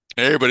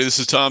Hey everybody, this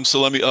is Tom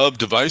Salemi of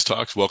Device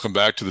Talks. Welcome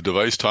back to the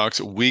Device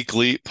Talks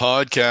weekly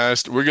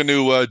podcast. We're going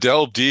to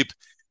delve deep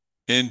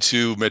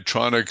into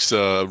Medtronic's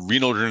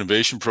renal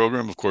renovation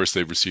program. Of course,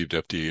 they've received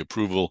FDA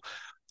approval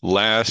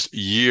last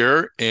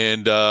year.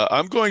 And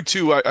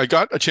I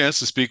got a chance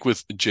to speak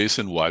with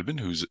Jason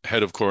Weidman, who's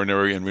head of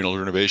coronary and renal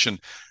renovation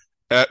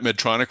at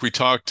Medtronic. We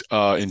talked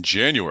in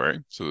January,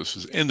 so this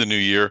was in the new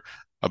year,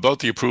 about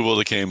the approval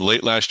that came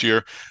late last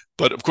year.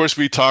 But of course,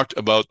 we talked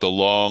about the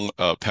long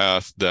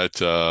path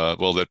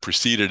that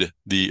preceded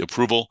the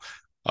approval.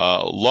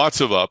 Lots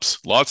of ups,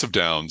 lots of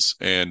downs,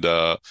 and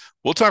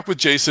we'll talk with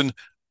Jason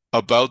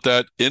about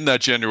that in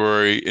that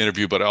January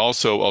interview. But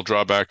also, I'll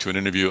draw back to an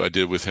interview I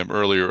did with him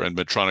earlier in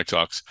Medtronic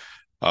Talks,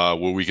 where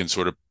we can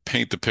sort of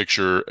paint the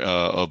picture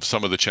of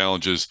some of the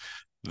challenges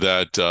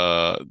that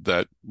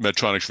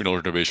Medtronic's renal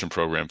renovation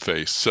program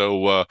faced.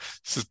 So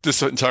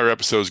this entire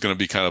episode is going to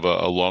be kind of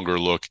a longer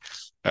look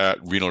at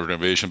renal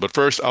renovation. But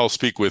first, I'll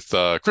speak with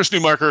Chris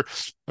Newmarker,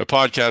 a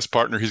podcast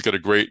partner. He's got a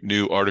great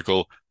new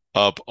article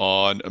up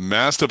on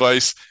Mass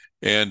Device,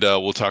 and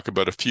we'll talk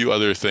about a few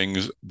other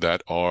things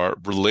that are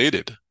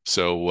related.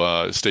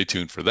 So stay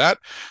tuned for that.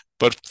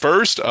 But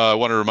first, I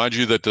want to remind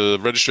you that the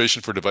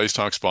registration for Device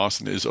Talks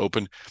Boston is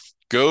open.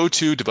 Go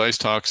to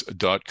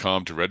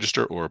devicetalks.com to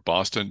register, or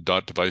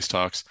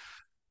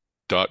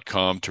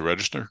boston.devicetalks.com to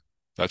register.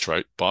 That's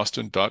right,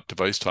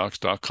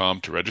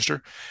 boston.devicetalks.com to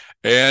register.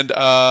 And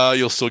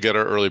you'll still get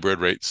our early bird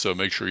rate, so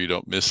make sure you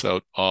don't miss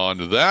out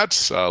on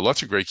that.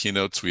 Lots of great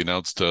keynotes. We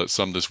announced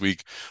some this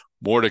week,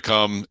 more to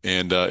come,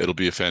 and it'll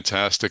be a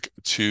fantastic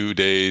 2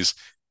 days,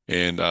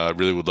 and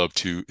really would love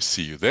to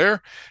see you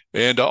there.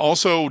 And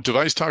also,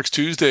 Device Talks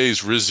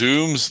Tuesdays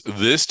resumes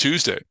this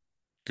Tuesday.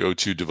 Go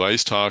to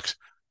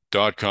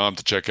devicetalks.com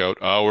to check out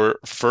our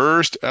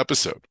first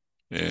episode,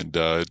 and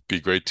it'd be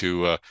great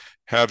to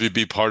have you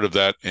be part of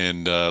that,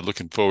 and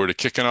looking forward to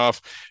kicking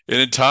off an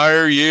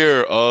entire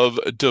year of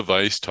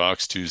Device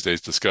Talks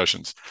Tuesdays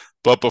discussions.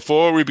 But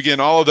before we begin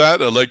all of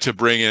that, I'd like to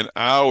bring in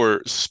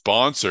our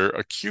sponsor,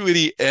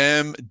 Acuity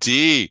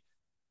MD.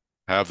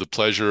 Have the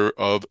pleasure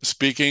of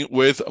speaking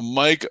with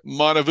Mike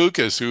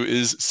Monavukas, who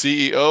is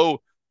CEO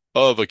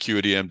of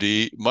Acuity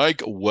MD.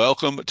 Mike,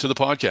 welcome to the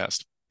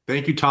podcast.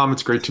 Thank you, Tom.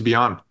 It's great to be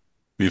on.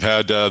 We've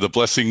had the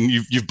blessing.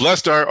 You've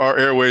blessed our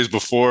airways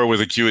before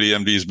with Acuity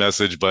MD's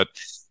message, but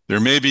there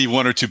may be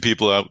one or two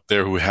people out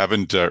there who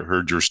haven't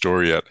heard your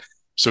story yet.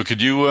 So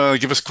could you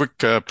give us a quick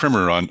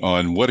primer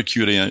on what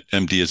Acuity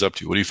MD is up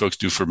to? What do you folks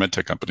do for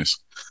medtech companies?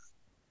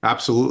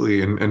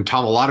 Absolutely. And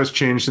Tom, a lot has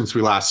changed since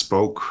we last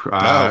spoke.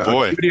 Oh,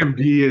 boy. Acuity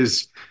MD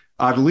is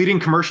the leading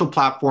commercial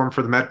platform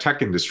for the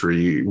medtech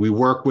industry. We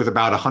work with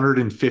about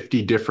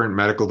 150 different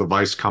medical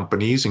device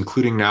companies,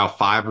 including now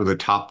 5 of the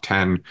top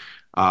 10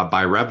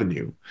 by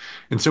revenue.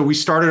 And so we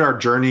started our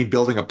journey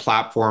building a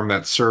platform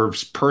that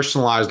serves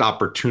personalized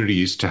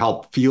opportunities to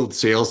help field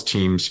sales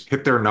teams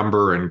hit their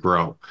number and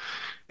grow.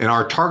 And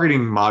our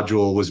targeting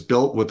module was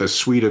built with a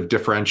suite of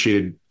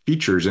differentiated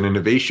features and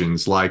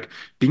innovations, like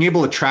being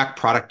able to track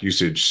product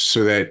usage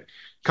so that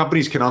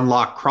companies can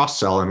unlock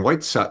cross-sell and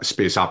white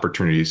space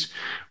opportunities,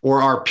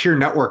 or our peer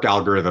network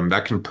algorithm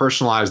that can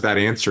personalize that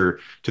answer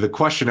to the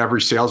question every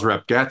sales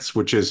rep gets,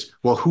 which is,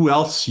 well, who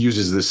else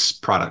uses this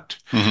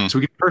product? Mm-hmm. So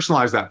we can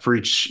personalize that for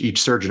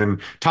each surgeon. And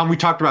Tom, we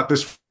talked about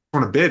this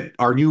one a bit,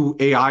 our new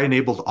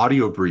AI-enabled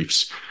audio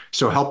briefs.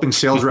 So helping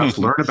sales reps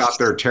learn about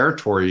their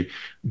territory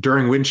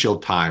during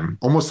windshield time,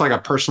 almost like a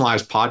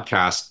personalized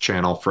podcast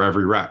channel for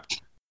every rep.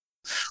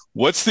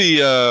 What's the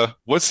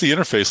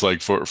interface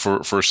like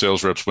for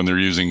sales reps when they're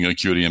using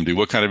Acuity MD?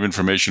 What kind of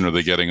information are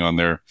they getting on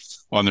their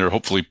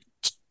hopefully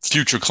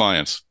future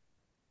clients?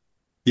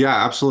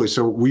 Yeah, absolutely.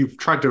 So we've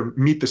tried to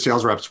meet the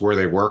sales reps where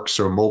they work.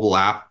 So a mobile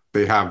app,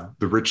 they have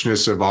the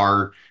richness of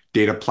our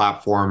data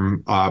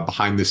platform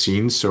behind the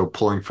scenes. So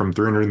pulling from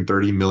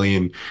 330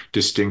 million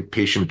distinct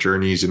patient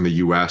journeys in the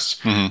US.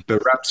 Mm-hmm.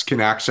 The reps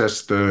can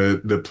access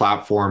the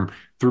platform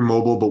through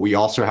mobile, but we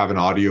also have an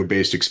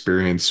audio-based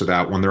experience so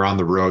that when they're on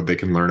the road, they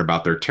can learn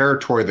about their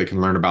territory, they can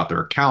learn about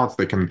their accounts,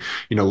 they can,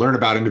 learn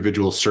about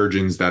individual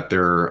surgeons that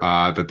they're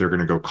going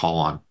to go call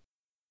on.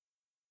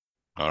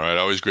 All right,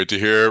 always great to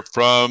hear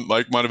from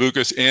Mike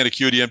Monavukas and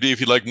Acuity MD. If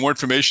you'd like more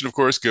information, of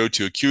course, go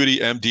to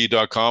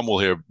acuitymd.com. We'll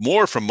hear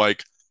more from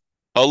Mike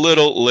a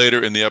little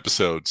later in the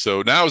episode.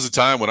 So now is the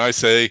time when I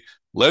say,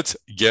 let's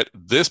get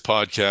this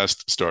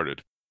podcast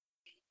started.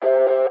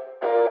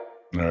 All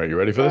right, you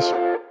ready for this?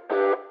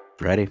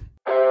 Ready.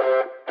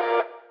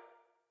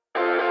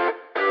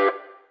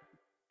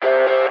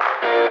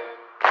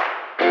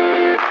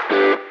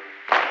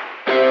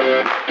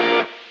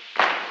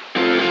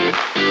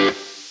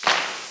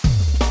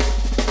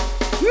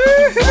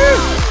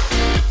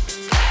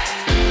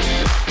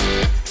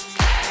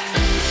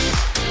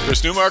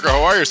 Chris Newmarker,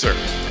 how are you, sir?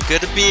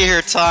 Good to be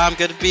here, Tom.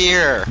 Good to be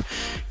here.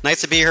 Nice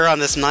to be here on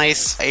this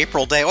nice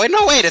April day. Wait,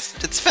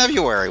 it's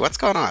February. What's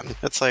going on?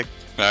 It's like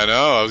I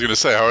know. I was going to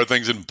say, how are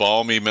things in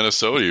balmy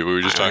Minnesota? We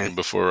were just I talking mean,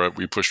 before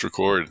we pushed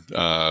record.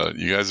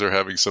 You guys are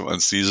having some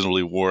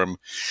unseasonably warm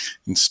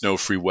and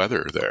snow-free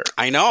weather there.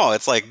 I know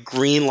it's like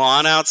green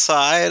lawn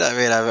outside. I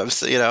mean, I'm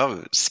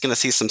just gonna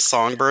see some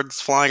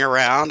songbirds flying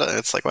around.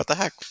 It's like, what the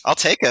heck? I'll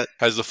take it.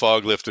 Has the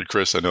fog lifted,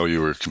 Chris? I know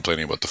you were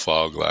complaining about the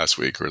fog last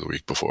week or the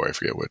week before. I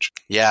forget which.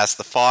 Yes,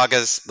 the fog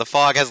has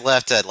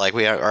lifted. Like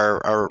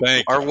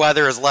our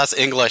weather is less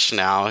English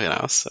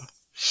now. So.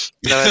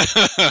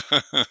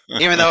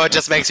 Even though it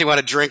just makes you want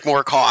to drink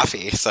more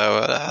coffee.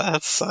 So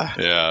that's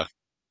yeah.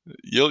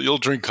 You'll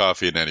drink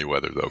coffee in any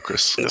weather, though,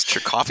 Chris. that's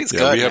true. Coffee's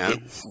good,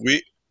 man.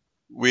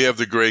 We have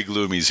the gray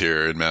gloomies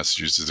here in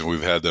Massachusetts, and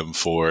we've had them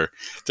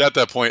it's at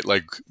that point,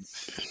 like,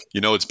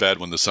 it's bad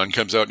when the sun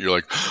comes out, and you're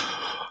like,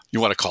 you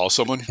want to call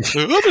someone?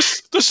 Oh,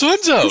 the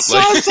sun's out. The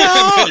sun's And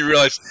out!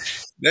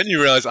 then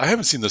you realize I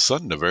haven't seen the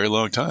sun in a very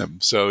long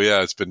time. So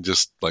yeah, it's been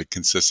just like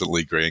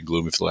consistently gray and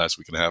gloomy for the last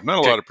week and a half. Not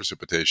a lot of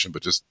precipitation,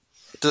 but just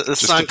the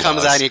sun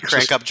comes out and you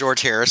crank up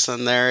George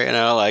Harrison there,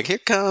 like, here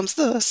comes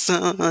the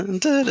sun.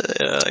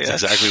 That's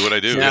exactly what I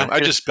do. Yeah. I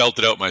just spelt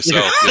it out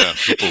myself. Yeah.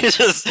 you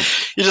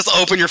just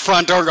open your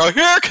front door and go,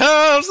 here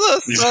comes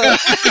the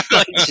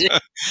sun.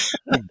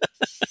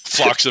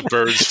 Flocks of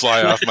birds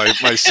fly off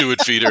my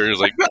suet feeder. It's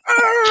like,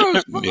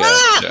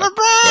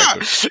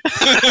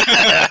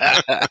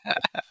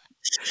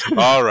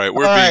 All right,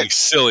 we're being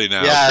silly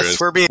now. Yes, Chris.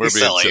 we're being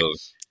silly.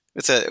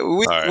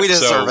 We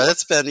deserve it.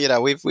 It's been,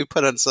 we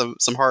put in some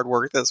hard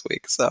work this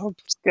week, so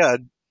it's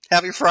good.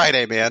 Happy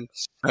Friday, man.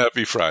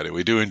 Happy Friday.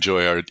 We do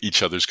enjoy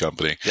each other's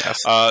company.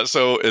 Yes.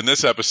 So in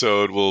this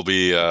episode, we'll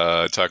be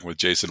talking with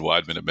Jason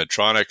Weidman at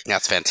Medtronic.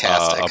 That's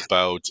fantastic.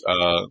 About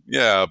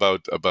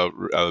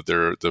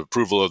the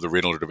approval of the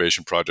renal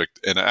denervation project,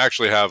 and I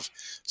actually have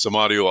some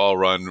audio all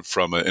run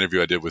from an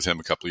interview I did with him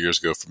a couple of years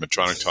ago from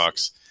Medtronic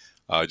Talks.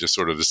 Just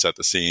sort of to set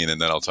the scene, and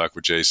then I'll talk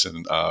with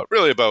Jason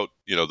really about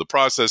the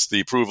process, the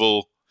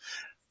approval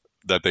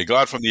that they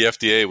got from the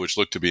FDA, which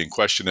looked to be in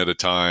question at a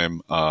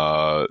time.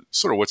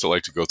 Sort of what's it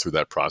like to go through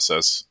that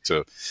process.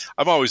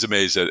 I'm always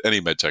amazed at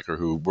any medtecher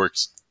who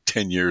works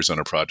 10 years on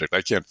a project.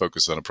 I can't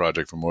focus on a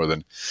project for more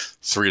than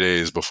 3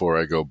 days before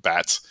I go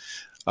bats.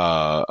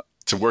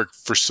 To work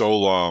for so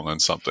long on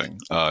something,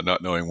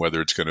 not knowing whether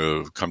it's going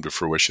to come to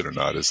fruition or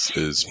not,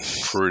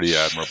 is pretty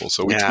admirable.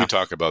 So we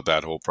talk about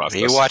that whole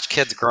process. You watch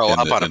kids grow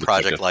up on a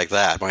project like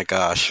that. My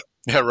gosh.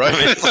 Yeah,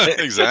 right.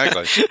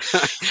 Exactly.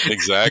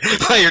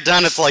 When you're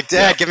done, it's like,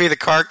 Dad, give me the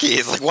car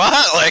keys. Like,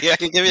 what? Like, I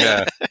can give you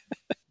that.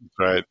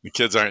 Right. The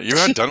kids aren't. You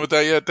aren't done with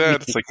that yet,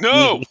 Dad? It's like,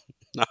 no.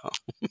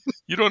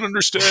 You don't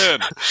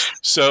understand.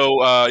 So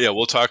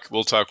we'll talk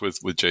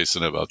with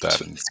Jason about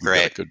that. And it's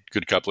great.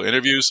 Good couple of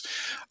interviews.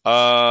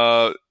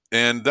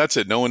 And that's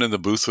it. No one in the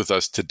booth with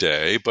us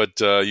today, but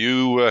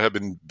you have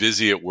been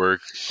busy at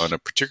work on a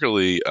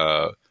particularly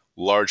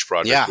large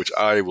project, which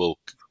I will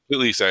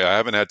completely say I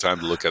haven't had time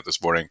to look at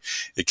this morning.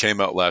 It came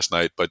out last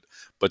night, but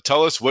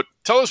tell us what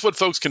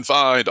folks can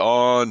find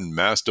on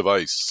Mass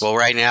Device. Well,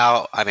 right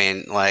now, I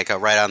mean, like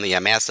right on the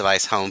Mass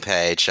Device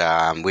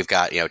homepage, we've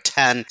got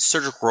 10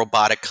 surgical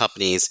robotic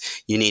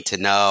companies you need to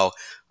know,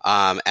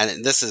 and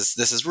this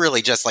is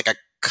really just like I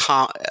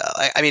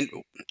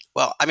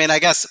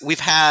guess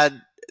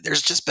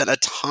there's just been a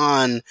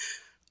ton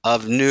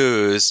of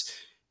news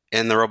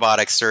in the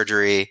robotic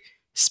surgery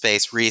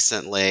space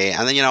recently.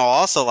 And then,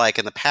 also like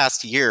in the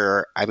past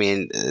year, I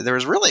mean, there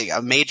was really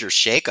a major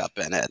shakeup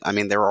in it. I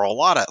mean, there were a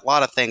lot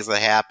of things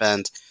that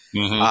happened.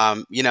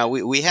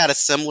 Mm-hmm. We had a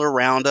similar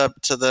roundup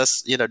to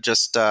this,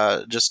 just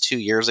 2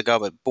 years ago,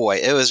 but boy,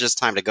 it was just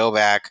time to go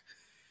back,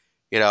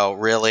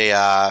 really,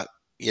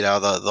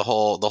 the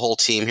whole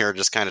team here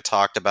just kind of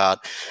talked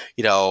about,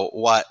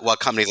 what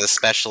companies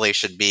especially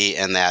should be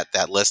in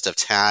that list of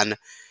 10,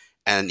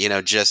 and,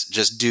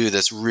 just do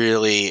this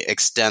really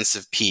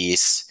extensive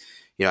piece.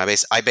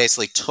 I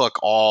basically took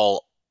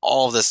all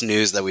of this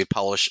news that we've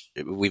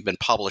been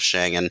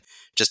publishing and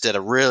just did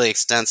a really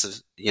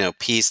extensive,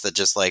 piece that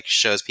just like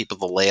shows people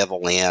the lay of the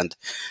land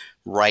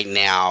right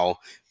now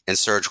in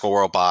surgical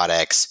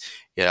robotics,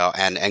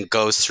 and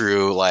goes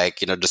through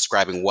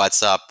describing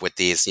what's up with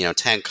these,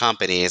 10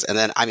 companies. And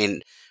then, I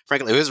mean,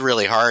 frankly, it was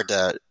really hard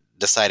to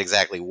decide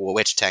exactly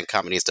which 10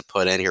 companies to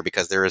put in here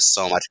because there is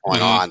so much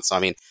going on. So, I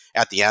mean,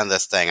 at the end of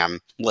this thing,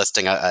 I'm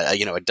listing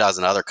a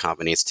dozen other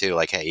companies too.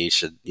 Like, hey, you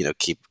should,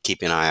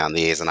 keep an eye on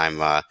these. And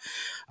I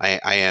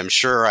am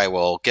sure I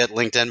will get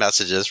LinkedIn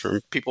messages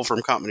from people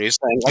from companies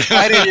saying, like,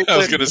 why did you I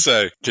was going to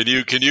say, can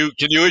you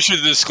issue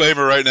the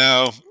disclaimer right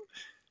now?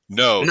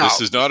 No, this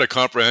is not a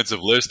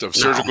comprehensive list of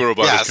surgical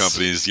robotic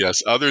companies.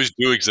 Yes, others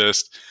do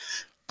exist.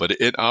 But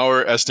in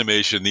our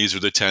estimation, these are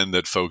the 10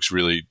 that folks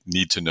really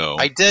need to know.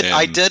 I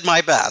did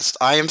my best.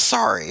 I am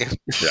sorry.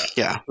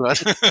 Yeah.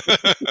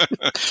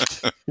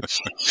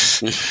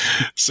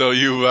 So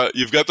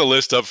you've got the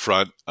list up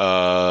front.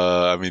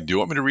 I mean, do you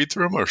want me to read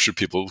through them, or should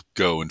people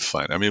go and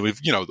find? I mean, we've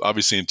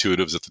obviously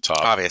Intuitive's at the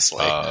top.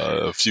 Obviously,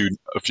 a few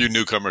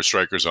newcomer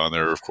strikers on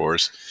there, of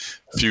course.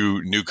 A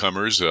few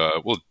newcomers.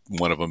 Well,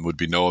 one of them would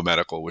be Noah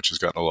Medical, which has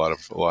gotten a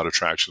lot of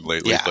traction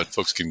lately. Yeah. But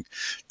folks can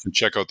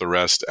check out the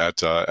rest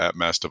at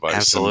Mass Device.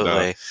 Absolutely.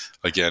 And,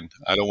 again,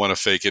 I don't want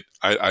to fake it.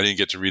 I didn't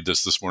get to read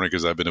this morning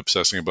because I've been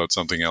obsessing about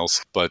something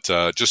else. But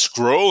just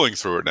scrolling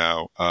through it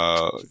now,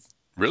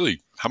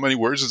 really, how many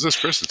words is this,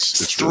 Chris?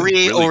 It's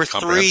really over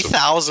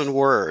 3,000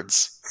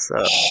 words. So.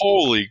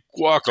 Holy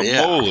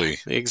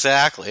guacamole! Yeah,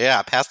 exactly.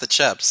 Yeah, pass the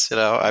chips.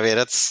 I mean,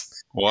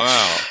 it's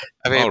wow.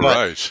 I mean,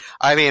 right.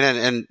 I mean,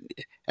 and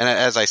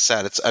as I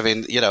said, it's. I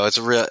mean,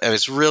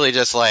 it's really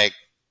just like.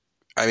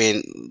 I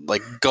mean,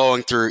 like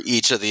going through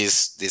each of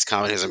these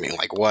companies. I mean,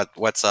 like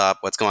what's up?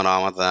 What's going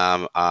on with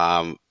them?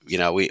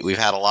 We've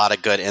had a lot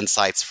of good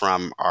insights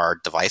from our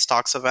Device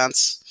Talks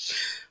events.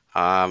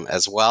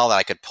 As well, that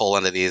I could pull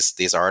into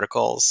these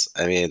articles.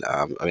 I mean,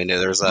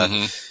 there's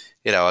a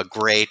a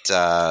great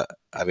a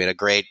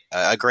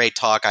great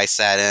talk I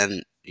sat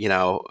in.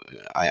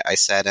 I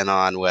sat in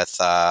on with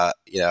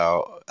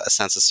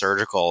Census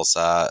Surgical's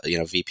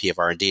VP of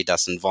R&D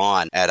Dustin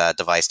Vaughn at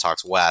Device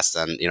Talks West,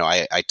 and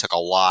I took a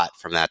lot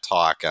from that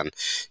talk and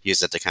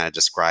used it to kind of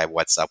describe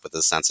what's up with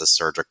the Census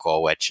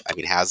Surgical, which I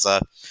mean has a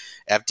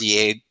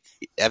FDA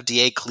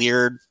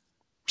cleared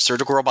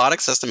surgical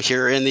robotic system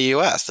here in the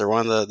U.S. They're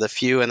one of the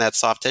few in that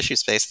soft tissue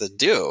space that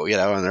do,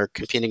 and they're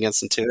competing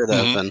against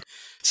Intuitive. And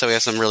so we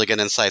have some really good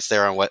insights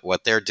there on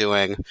what they're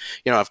doing.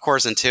 Of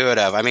course,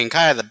 Intuitive, I mean,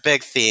 kind of the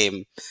big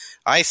theme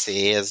I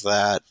see is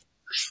that,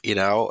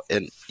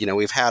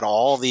 we've had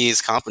all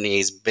these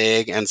companies,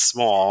 big and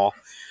small,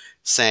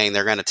 saying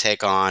they're going to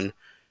take on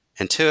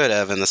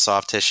Intuitive in the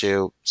soft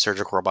tissue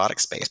surgical robotic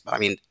space.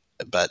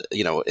 But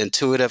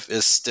Intuitive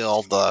is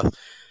still the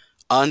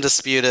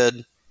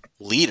undisputed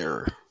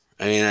leader.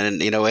 I mean,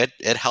 and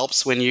it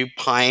helps when you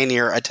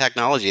pioneer a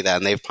technology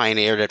and they've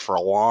pioneered it for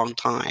a long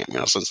time,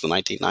 since the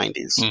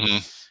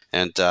 1990s.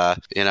 And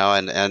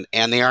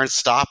and they aren't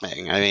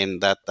stopping. I mean,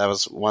 that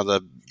was one of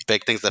the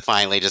big things that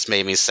finally just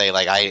made me say,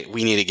 like,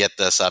 we need to get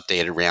this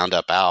updated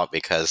roundup out,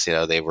 because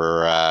they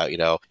were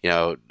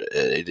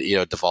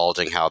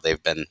divulging how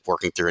they've been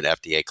working through an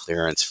FDA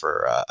clearance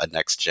for a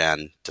next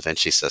gen Da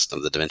Vinci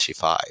system, the Da Vinci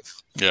 5.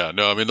 Yeah,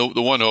 no, I mean,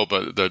 the one hope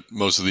that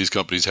most of these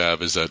companies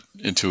have is that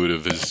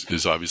Intuitive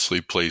is obviously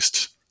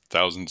placed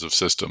thousands of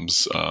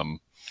systems,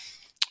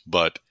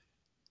 but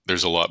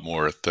there's a lot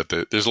more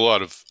there's a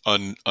lot of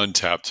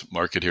untapped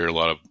market here. A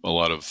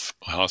lot of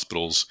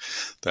hospitals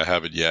that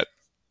haven't yet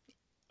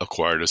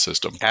acquired a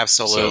system.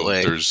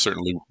 Absolutely. So there's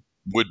certainly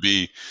would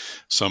be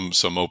some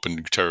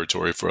open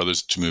territory for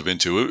others to move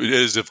into. It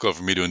is difficult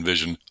for me to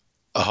envision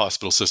a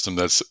hospital system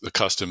that's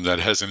accustomed,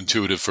 that has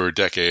Intuitive for a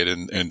decade,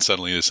 and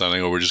suddenly is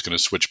saying, we're just going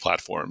to switch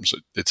platforms.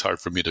 It's hard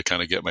for me to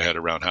kind of get my head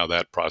around how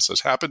that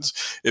process happens.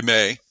 It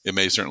may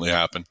certainly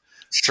happen.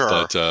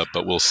 Sure.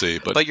 But we'll see.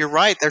 But you're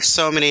right. There's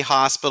so many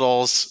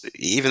hospitals,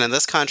 even in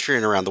this country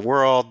and around the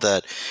world,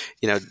 that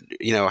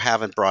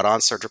haven't brought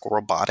on surgical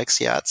robotics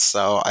yet.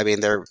 So I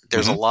mean,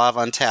 there's a lot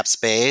of untapped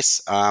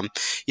space.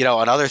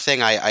 Another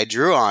thing I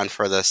drew on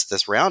for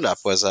this roundup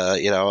was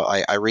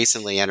I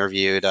recently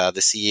interviewed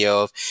the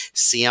CEO of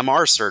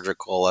CMR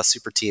Surgical, a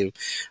super team,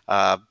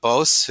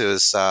 Bose, who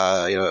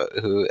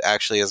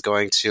actually is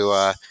going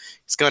to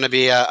it's going to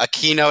be a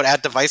keynote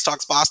at Device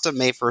Talks Boston,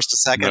 May 1st to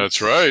 2nd.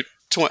 That's right.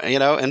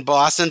 In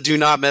Boston, do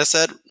not miss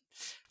it.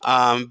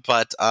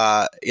 But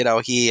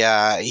he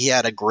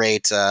had a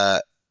great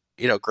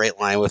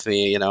line with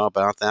me,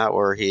 about that,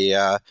 where he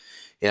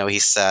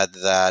said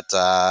that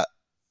the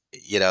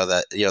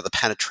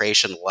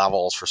penetration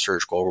levels for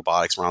surgical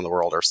robotics around the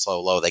world are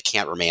so low they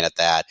can't remain at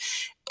that,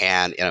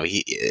 and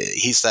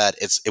he said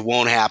it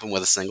won't happen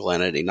with a single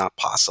entity, not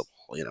possible.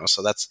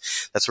 So that's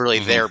really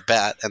their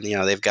bet, and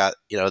they've got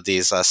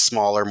these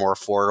smaller, more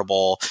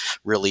affordable,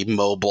 really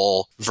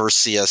mobile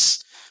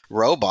Versius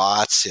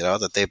robots,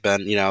 that they've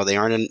been, they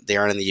aren't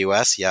in the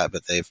U.S. yet,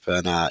 but they've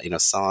been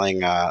selling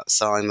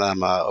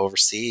them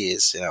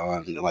overseas,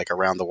 and like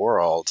around the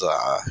world,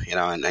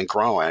 and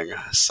growing.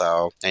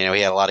 So he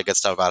had a lot of good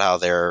stuff about how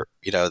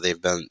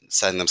they've been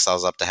setting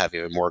themselves up to have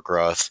even more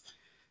growth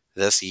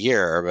this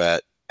year,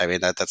 but. I mean,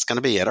 that's going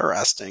to be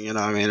interesting,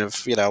 I mean,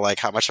 if, like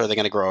how much are they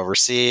going to grow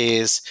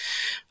overseas?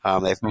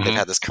 They've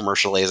had this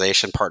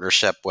commercialization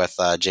partnership with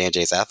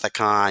J&J's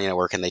Ethicon,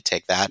 where can they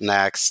take that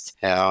next?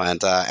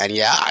 And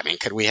yeah, I mean,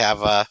 could we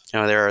have,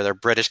 they're a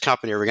British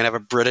company. Are we going to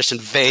have a British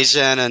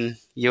invasion in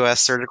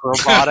U.S. surgical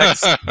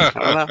robotics? I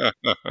don't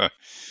know.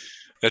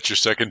 That's your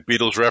second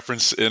Beatles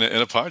reference in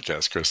a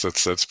podcast, Chris.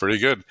 That's pretty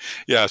good.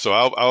 Yeah. So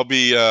I'll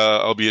be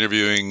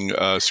interviewing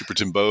Super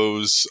Tim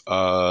Bose,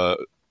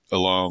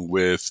 along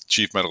with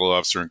Chief Medical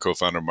Officer and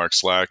co-founder Mark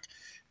Slack,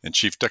 and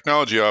Chief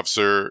Technology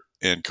Officer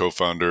and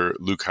co-founder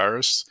Luke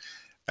Harris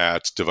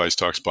at Device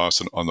Talks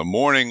Boston on the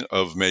morning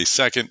of May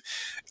 2nd.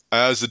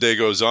 As the day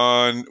goes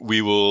on,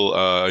 we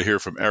will hear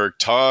from Eric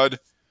Todd,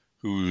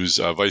 who's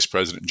Vice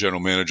President and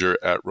General Manager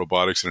at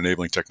Robotics and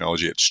Enabling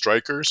Technology at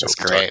Stryker. So That's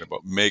we're great. talking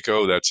about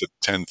Mako. That's at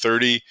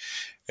 10:30.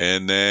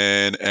 And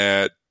then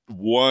at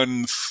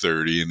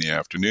 1:30 in the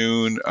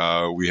afternoon,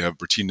 we have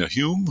Bettina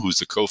Hume, who's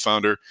the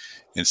co-founder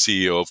and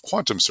CEO of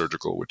Quantum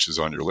Surgical, which is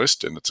on your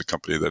list. And it's a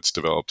company that's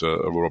developed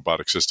a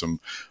robotic system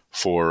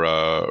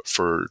for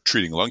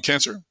treating lung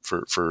cancer,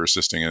 for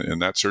assisting in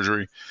that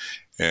surgery.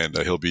 And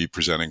he'll be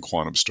presenting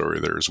Quantum Story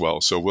there as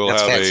well. So we'll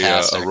That's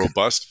have a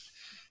robust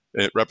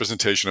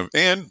representation of,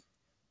 and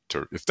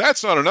if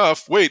that's not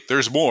enough, wait,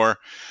 there's more.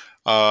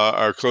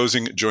 Our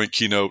closing joint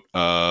keynote,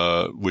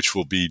 which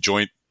will be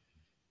joint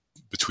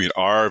between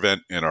our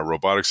event and our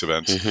robotics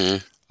event,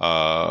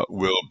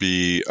 will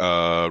be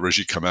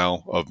Rajit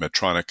Kamal of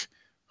Medtronic,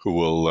 who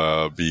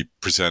will be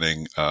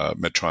presenting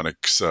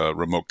Medtronic's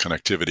remote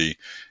connectivity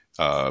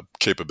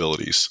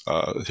capabilities.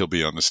 He'll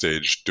be on the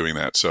stage doing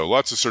that. So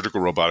lots of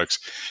surgical robotics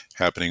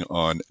happening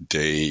on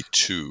day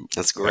 2.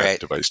 That's great. At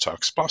Device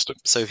Talks Boston.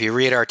 So if you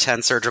read our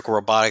 10 surgical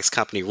robotics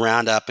company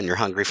roundup and you're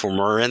hungry for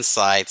more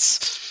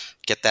insights,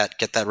 get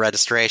that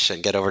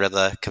registration. Get over to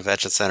the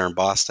convention center in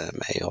Boston.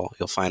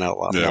 You'll find out a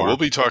lot more. Yeah, we'll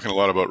be talking a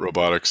lot about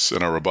robotics,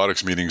 and our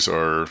robotics meetings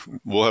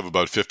we'll have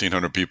about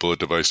 1,500 people at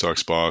Device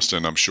Talks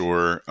Boston. I'm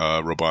sure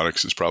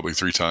robotics is probably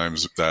 3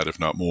 times that, if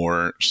not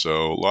more.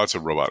 So lots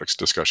of robotics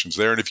discussions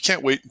there. And if you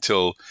can't wait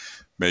until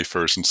May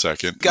 1st and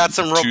 2nd, got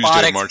some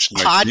robotics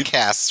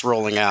podcasts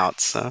rolling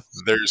out. So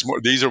there's more.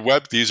 These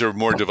are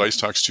more Device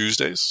Talks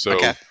Tuesdays. So.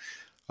 Okay.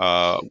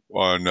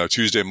 On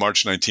Tuesday,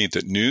 March 19th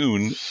at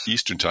noon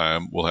Eastern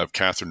Time, we'll have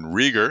Catherine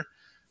Rieger,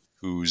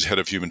 who's head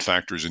of human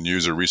factors and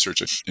user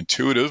research at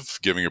Intuitive,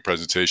 giving a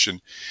presentation.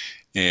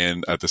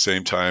 And at the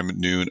same time,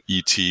 noon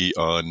ET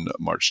on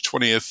March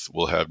 20th,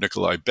 we'll have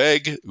Nikolai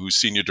Begg, who's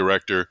senior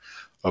director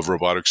of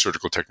robotic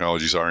surgical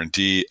technologies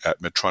R&D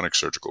at Medtronic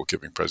Surgical,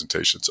 giving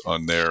presentations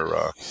on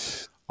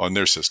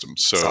their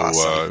systems. So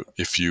awesome.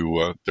 If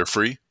you they're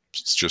free,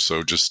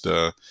 just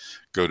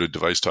go to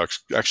Device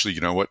Talks. Actually,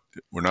 you know what?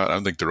 I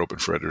don't think they're open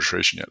for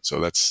registration yet.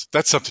 So that's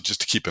something just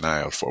to keep an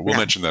eye out for. We'll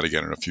mention that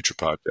again in a future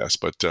podcast.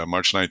 But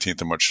March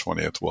 19th and March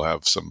 20th, we'll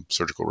have some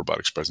surgical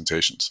robotics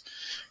presentations.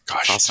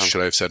 Gosh, awesome.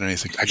 Should I have said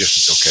anything? I guess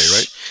it's okay,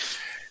 right?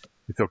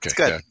 It's okay. It's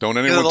good. Yeah. Don't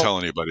anyone tell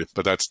anybody,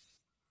 but that's...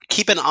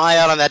 Keep an eye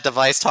out on that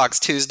Device Talks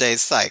Tuesday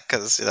site,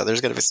 because there's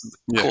going to be some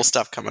cool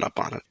stuff coming up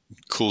on it.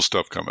 Cool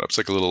stuff coming up. It's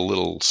like a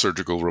little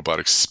surgical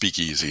robotics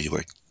speakeasy.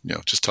 Like,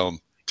 just tell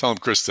them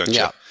Chris sent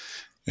you.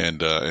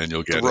 And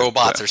you'll get the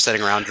robots are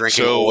sitting around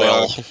drinking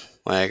oil.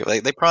 Like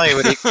they probably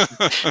would eat,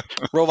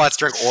 robots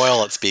drink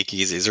oil at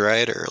speakeasies,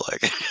 right? Or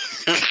like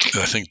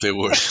I think they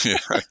would.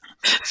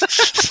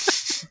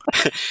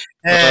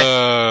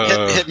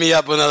 Yeah. Hit me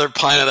up with another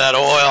pint of that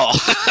oil.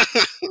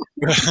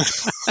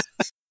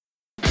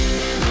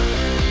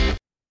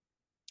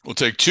 We'll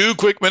take 2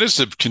 quick minutes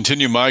to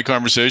continue my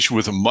conversation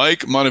with Mike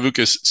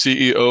Monavukas,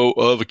 CEO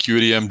of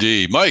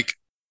AcuityMD. Mike,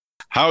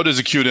 how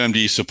does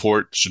AcuityMD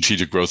support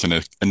strategic growth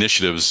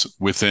initiatives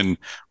within,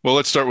 well,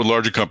 let's start with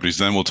larger companies,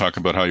 then we'll talk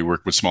about how you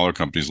work with smaller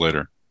companies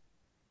later.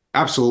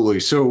 Absolutely.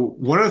 So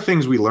one of the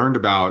things we learned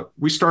about,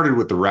 we started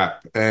with the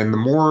rep, and the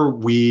more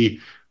we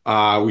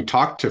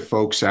talked to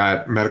folks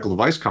at medical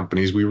device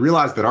companies, we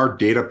realized that our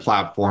data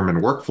platform and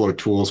workflow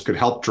tools could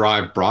help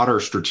drive broader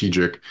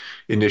strategic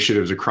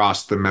initiatives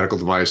across the medical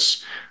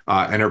device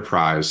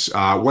enterprise,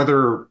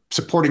 whether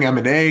supporting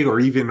M&A or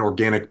even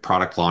organic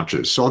product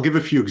launches. So I'll give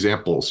a few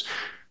examples.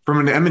 From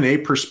an M&A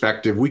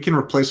perspective, we can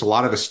replace a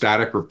lot of the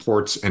static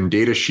reports and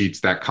data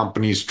sheets that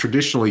companies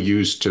traditionally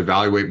use to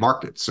evaluate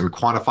markets and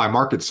quantify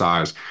market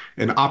size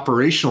and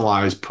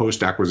operationalize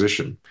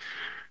post-acquisition.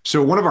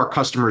 So one of our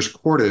customers,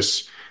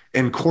 Cordis,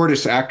 and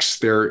Cordis X,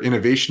 their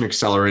innovation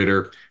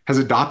accelerator, has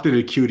adopted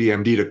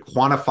AcuityMD to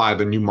quantify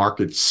the new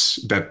markets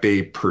that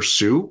they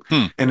pursue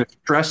and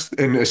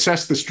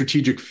assess the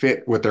strategic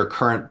fit with their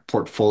current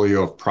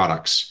portfolio of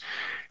products.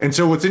 And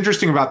so what's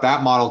interesting about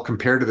that model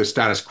compared to the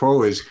status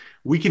quo is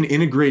we can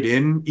integrate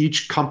in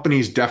each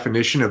company's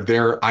definition of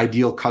their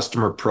ideal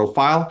customer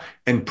profile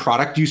and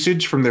product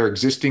usage from their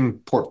existing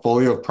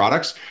portfolio of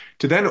products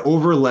to then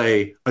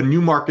overlay a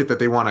new market that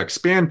they want to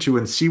expand to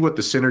and see what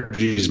the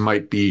synergies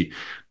might be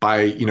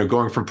by,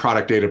 going from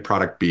product A to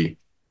product B.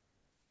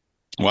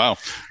 Wow.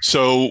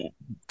 So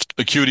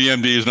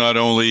AcuityMD is not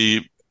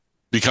only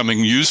becoming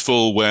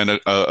useful when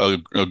a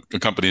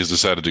company has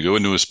decided to go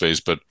into a space,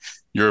 but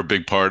you're a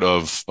big part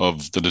of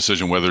the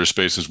decision whether a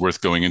space is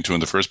worth going into in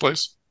the first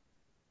place?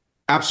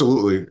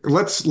 Absolutely.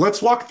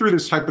 Let's walk through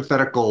this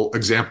hypothetical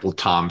example,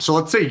 Tom. So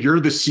let's say you're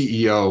the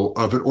CEO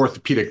of an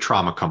orthopedic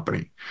trauma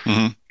company.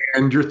 Mm-hmm.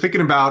 And you're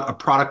thinking about a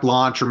product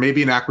launch or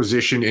maybe an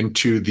acquisition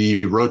into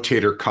the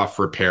rotator cuff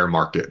repair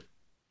market.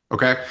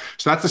 Okay,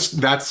 so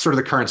that's sort of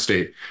the current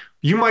state.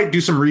 You might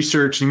do some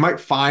research and you might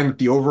find that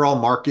the overall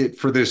market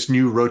for this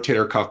new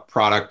rotator cuff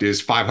product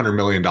is $500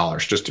 million,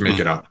 just to make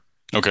it up.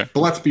 Okay. But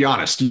let's be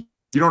honest, you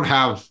don't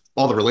have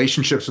all the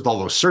relationships with all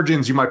those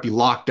surgeons. You might be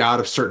locked out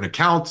of certain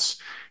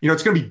accounts.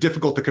 It's going to be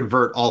difficult to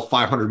convert all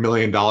 $500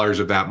 million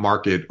of that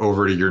market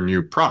over to your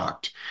new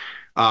product.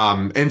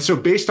 And so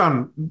based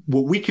on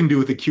what we can do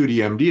with Acuity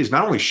MD is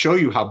not only show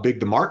you how big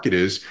the market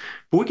is,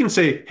 but we can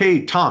say,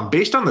 hey, Tom,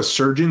 based on the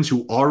surgeons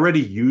who already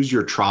use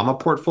your trauma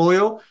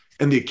portfolio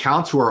and the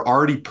accounts who are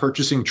already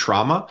purchasing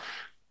trauma,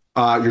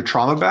 your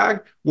trauma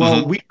bag,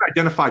 well, we've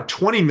identified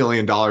 $20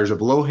 million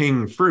of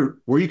low-hanging fruit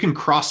where you can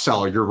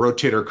cross-sell your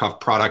rotator cuff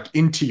product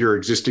into your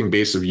existing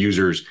base of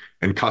users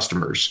and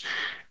customers.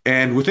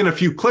 And within a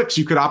few clicks,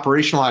 you could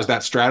operationalize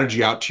that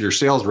strategy out to your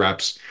sales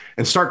reps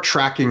and start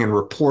tracking and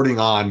reporting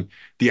on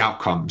the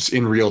outcomes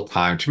in real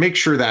time to make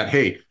sure that,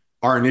 hey,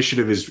 our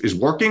initiative is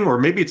working, or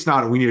maybe it's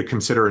not, and we need to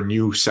consider a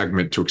new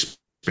segment to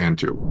expand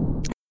to.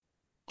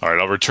 All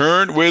right, I'll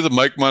return with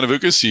Mike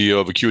Monavukas,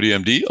 CEO of Acuity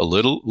MD, a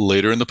little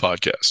later in the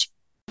podcast.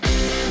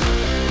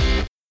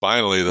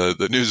 Finally,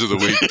 the news of the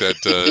week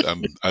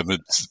that I've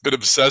been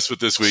obsessed with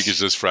this week is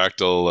just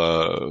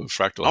Fractal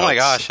Health. Oh my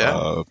gosh,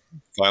 yeah.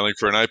 Filing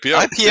for an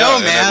IPO.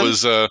 IPO, man. And it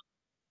was,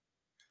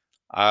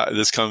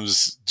 this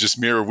comes just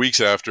mere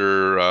weeks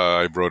after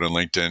I wrote on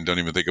LinkedIn, don't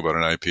even think about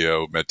an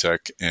IPO,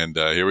 MedTech. And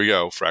here we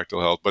go,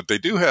 Fractal Health. But they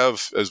do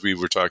have, as we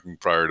were talking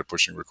prior to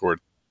pushing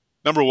record,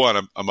 number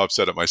one, I'm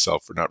upset at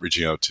myself for not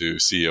reaching out to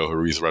CEO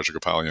Harith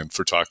Rajagopalian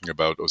for talking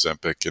about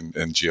Ozempic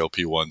and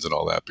GLP-1s and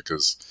all that,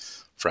 because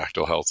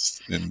Fractal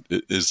Health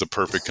is the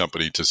perfect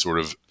company to sort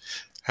of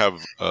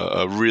have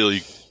a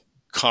really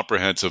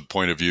comprehensive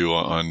point of view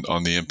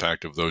on the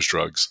impact of those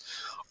drugs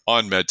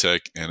on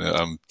MedTech, and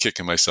I'm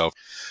kicking myself.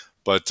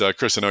 But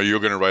Chris, I know you're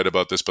going to write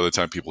about this by the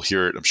time people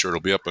hear it. I'm sure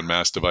it'll be up on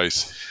Mass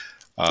Device.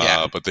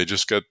 But they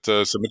just got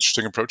some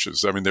interesting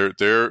approaches. I mean,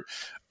 they're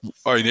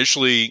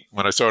initially,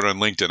 when I started on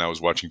LinkedIn, I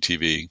was watching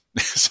TV,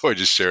 so I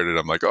just shared it.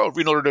 I'm like, oh,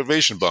 renal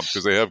denervation bump,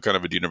 because they have kind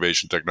of a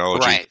denervation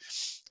technology. Right.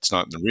 It's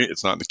not in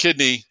the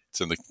kidney, it's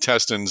in the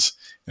intestines,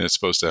 and it's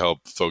supposed to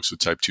help folks with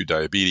type 2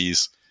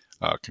 diabetes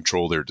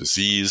control their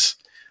disease.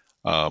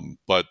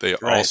 But they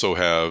also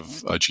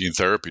have a gene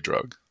therapy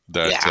drug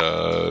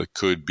that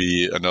could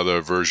be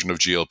another version of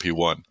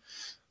GLP-1.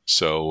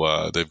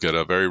 So they've got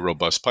a very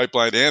robust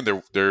pipeline, and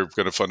they're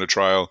going to fund a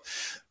trial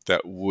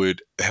that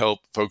would help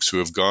folks who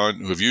have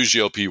used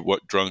GLP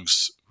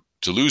drugs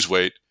to lose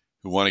weight,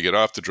 who want to get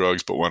off the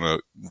drugs but want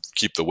to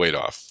keep the weight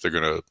off. They're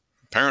going to,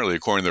 apparently,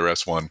 according to their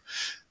S1,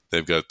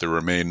 they've got the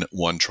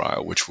Remain-1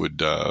 trial, which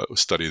would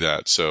study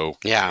that. So,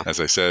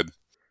 as I said,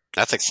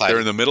 that's exciting.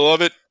 They're in the middle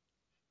of it,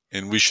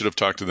 and we should have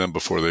talked to them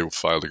before they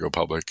filed to go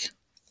public.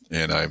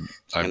 And I'm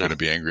going to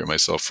be angry at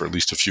myself for at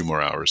least a few more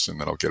hours,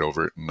 and then I'll get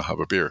over it and I'll have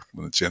a beer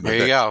when it's the end of the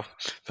day. There you go.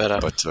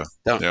 But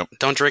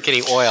don't drink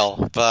any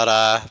oil. But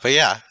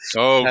yeah.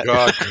 Oh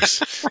God.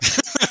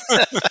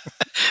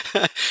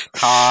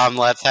 Tom,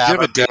 let's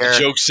have a beer. Dad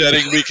joke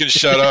setting we can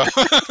shut up.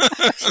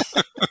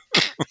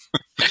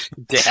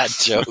 Dad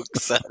joke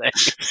setting.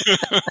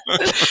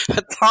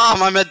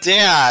 Tom, I'm a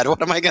dad.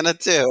 What am I going to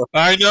do?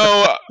 I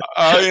know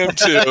I am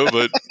too,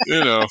 but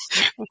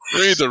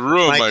read the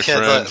room, my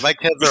friend. My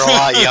kids are a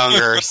lot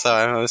younger, so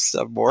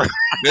I'm more.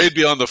 They'd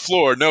be on the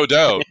floor, no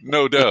doubt. They'd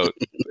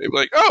be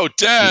like, "Oh,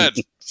 Dad,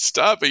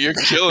 stop it! You're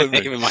killing me."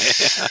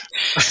 Is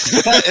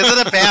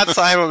it a bad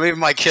sign when maybe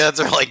my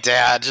kids are like,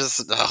 "Dad,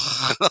 just"?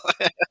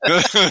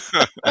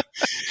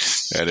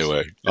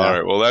 Anyway, all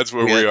right. Well, that's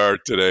where we are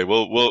today.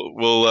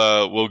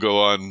 We'll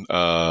go on.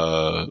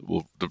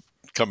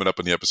 Coming up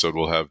in the episode,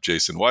 we'll have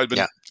Jason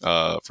Weidman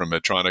from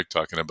Medtronic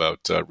talking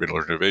about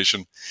renal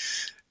innovation,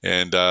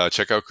 and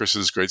check out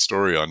Chris's great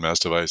story on Mass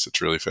Device.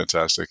 It's really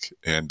fantastic.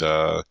 And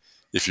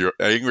if you're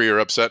angry or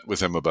upset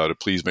with him about it,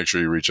 please make sure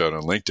you reach out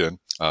on LinkedIn.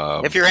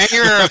 If you're angry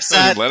or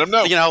upset, let him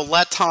know.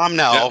 Let Tom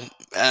know. Yeah.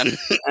 And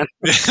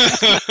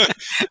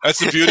that's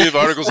the beauty of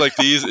articles like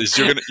these is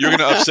you're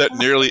gonna upset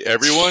nearly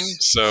everyone.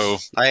 So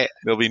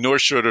there'll be no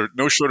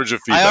shortage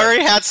of feedback. I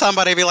already had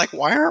somebody be like,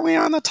 "Why aren't we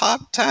on the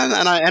top 10?"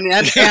 And I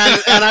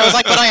was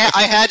like, "But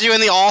I had you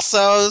in the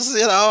alsos."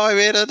 I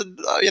mean,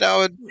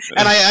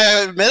 and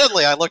I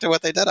admittedly I looked at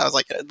what they did. I was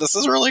like, "This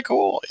is really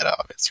cool."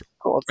 It's really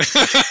cool.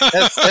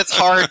 It's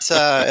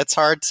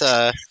hard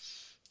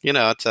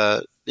to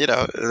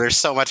there's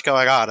so much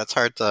going on. It's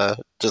hard to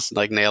just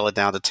nail it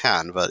down to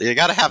 10, but you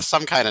got to have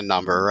some kind of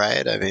number,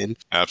 right? I mean,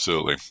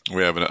 absolutely.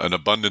 We have an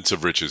abundance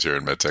of riches here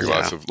in MedTech.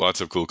 Yeah. Lots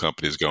of cool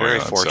companies going on.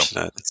 Very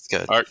fortunate. It's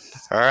good. All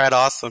right.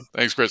 Awesome.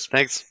 Thanks, Chris.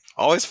 Thanks.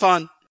 Always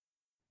fun.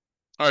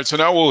 All right. So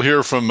now we'll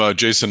hear from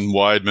Jason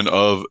Weidman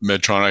of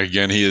Medtronic.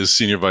 Again, he is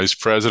Senior Vice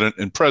President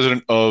and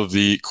President of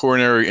the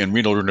Coronary and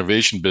Renal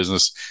Innovation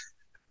business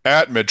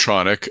at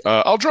Medtronic.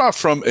 I'll draw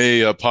from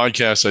a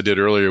podcast I did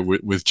earlier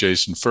with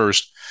Jason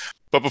first.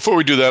 But before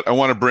we do that, I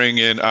want to bring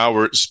in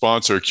our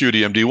sponsor, Acuity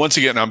MD. Once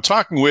again, I'm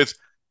talking with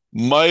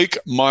Mike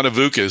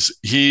Monavukas.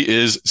 He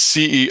is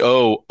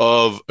CEO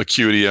of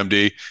Acuity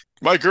MD.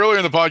 Mike, earlier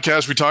in the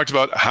podcast, we talked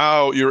about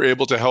how you're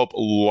able to help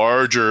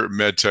larger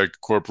medtech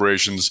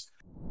corporations.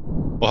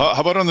 Well,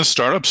 how about on the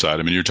startup side?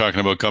 I mean, you're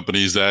talking about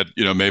companies that,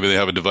 maybe they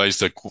have a device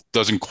that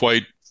doesn't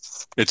quite,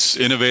 it's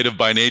innovative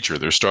by nature.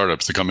 They're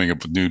startups. They're coming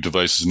up with new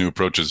devices, new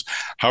approaches.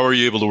 How are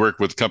you able to work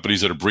with companies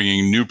that are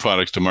bringing new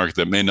products to market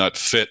that may not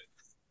fit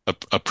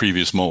a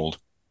previous mold?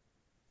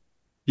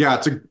 Yeah,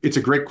 it's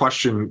a great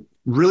question.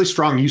 really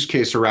strong use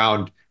case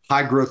around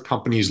high growth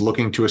companies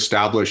looking to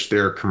establish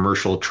their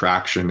commercial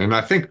traction. And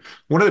I think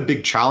one of the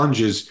big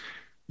challenges,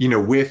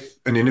 with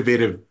an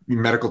innovative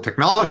medical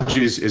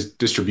technologies is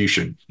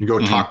distribution. You go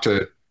talk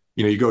to,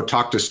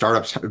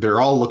 startups,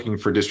 they're all looking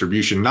for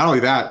distribution. Not only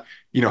that,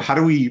 how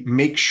do we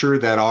make sure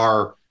that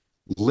our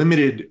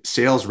limited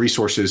sales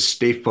resources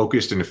stay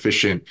focused and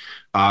efficient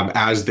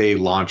as they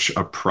launch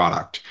a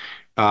product?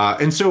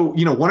 And so,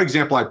 one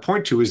example I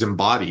point to is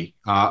Embody.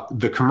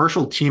 The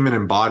commercial team in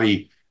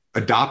Embody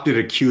adopted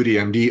Acuity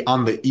MD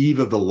on the eve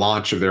of the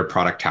launch of their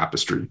product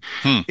Tapestry.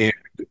 And,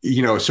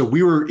 so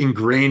we were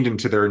ingrained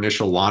into their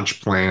initial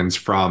launch plans,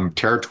 from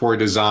territory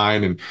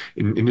design and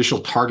initial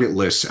target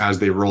lists as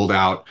they rolled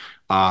out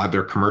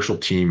their commercial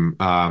team,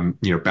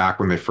 back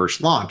when they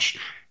first launched.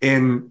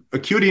 And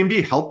Acuity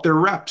MD helped their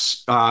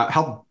reps,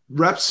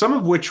 some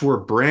of which were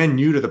brand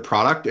new to the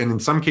product, and in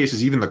some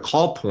cases, even the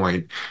call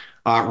point,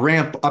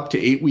 ramp up to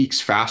 8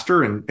 weeks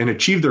faster and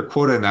achieve their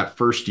quota in that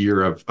first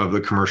year of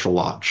the commercial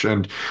launch.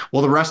 And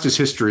well, the rest is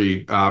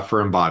history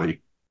for Embody.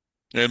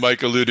 And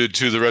Mike alluded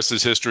to the rest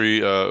is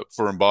history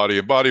for Embody.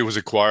 Embody was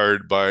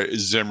acquired by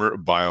Zimmer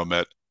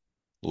Biomet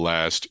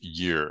last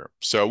year.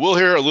 So we'll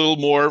hear a little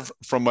more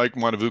from Mike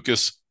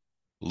Montevoukas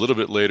a little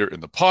bit later in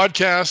the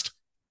podcast.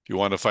 If you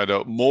want to find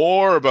out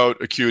more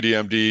about Acuity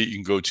MD, you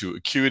can go to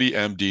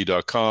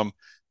acuitymd.com.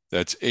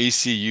 That's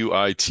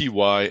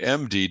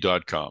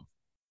ACUITYMD.com.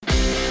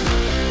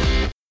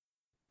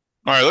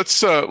 All right,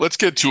 let's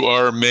get to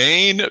our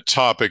main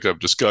topic of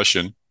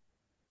discussion,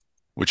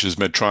 which is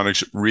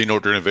Medtronic's Renal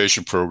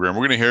Innovation Program.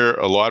 We're going to hear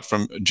a lot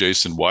from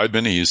Jason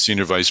Weidman. He is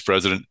Senior Vice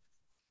President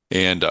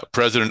and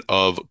President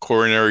of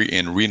Coronary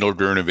and Renal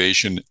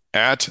Innovation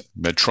at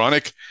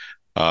Medtronic.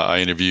 I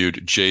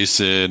interviewed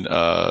Jason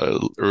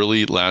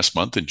early last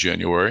month in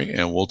January,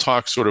 and we'll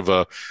talk sort of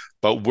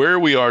about where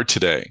we are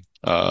today,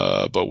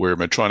 about where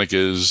Medtronic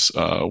is,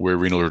 where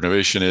renal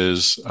innovation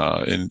is,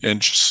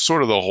 and just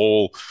sort of the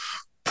whole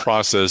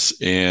process.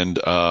 And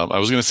I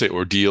was going to say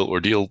ordeal.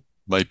 Ordeal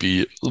might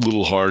be a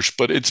little harsh,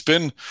 but it's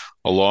been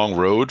a long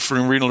road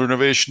for renal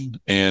innovation,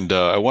 and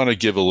I want to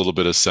give a little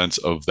bit of sense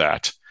of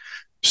that.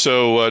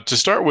 So to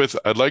start with,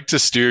 I'd like to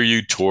steer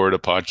you toward a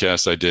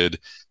podcast I did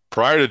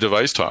prior to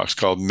Device Talks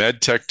called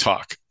MedTech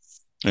Talk.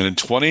 And in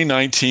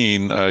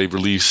 2019, I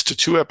released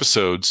 2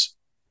 episodes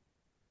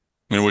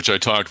in which I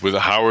talked with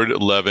Howard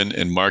Levin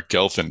and Mark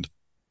Gelfand,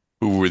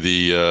 who were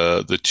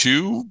the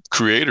 2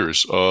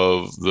 creators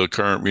of the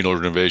current renal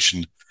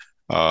innovation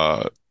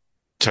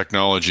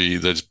technology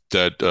that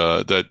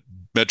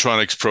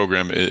Medtronic's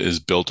program is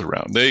built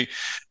around. They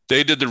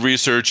did the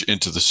research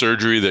into the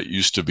surgery that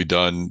used to be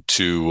done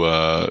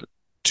to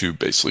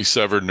basically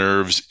sever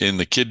nerves in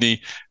the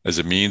kidney as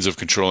a means of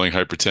controlling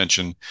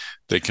hypertension.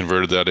 They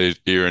converted that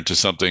idea into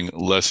something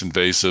less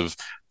invasive.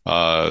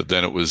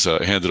 Then it was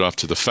handed off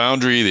to the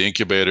foundry, the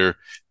incubator.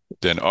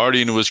 Then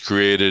Ardian was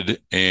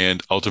created,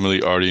 and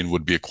ultimately Ardian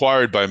would be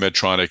acquired by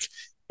Medtronic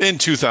in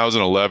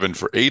 2011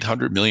 for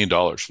 $800 million,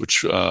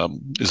 which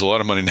is a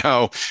lot of money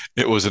now.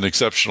 It was an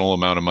exceptional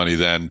amount of money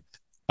then.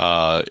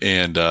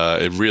 And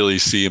it really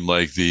seemed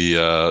like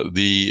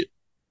the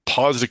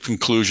positive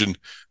conclusion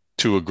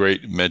to a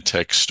great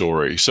medtech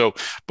story. So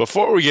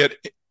before we get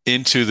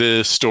into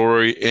this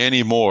story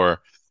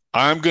anymore,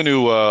 I'm going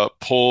to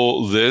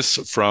pull this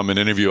from an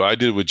interview I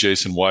did with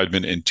Jason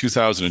Weidman in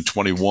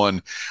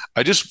 2021.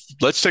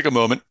 Let's take a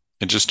moment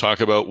and just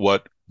talk about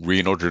what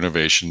renal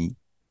denervation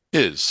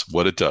is,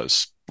 what it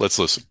does. Let's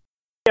listen.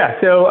 Yeah.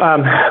 So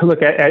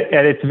look,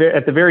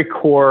 at the very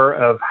core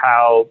of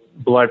how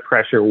blood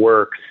pressure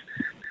works,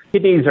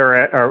 kidneys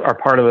are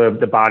part of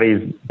the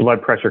body's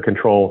blood pressure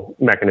control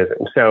mechanism.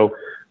 So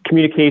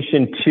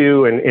communication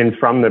to and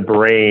from the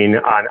brain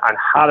on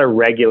how to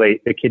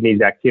regulate the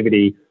kidney's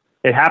activity,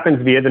 it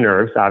happens via the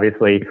nerves,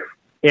 obviously.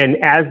 And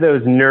as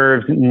those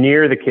nerves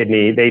near the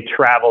kidney, they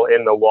travel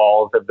in the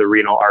walls of the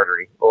renal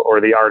artery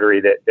or the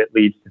artery that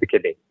leads to the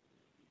kidney.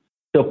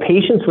 So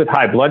patients with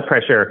high blood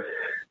pressure,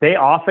 they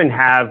often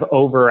have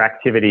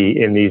overactivity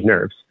in these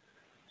nerves.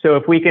 So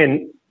if we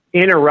can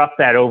interrupt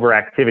that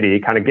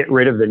overactivity, kind of get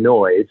rid of the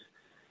noise,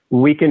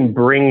 we can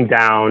bring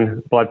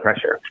down blood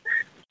pressure.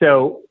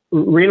 So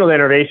renal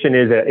denervation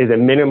is a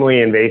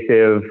minimally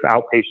invasive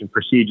outpatient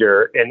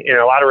procedure. And in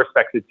a lot of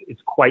respects,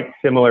 it's quite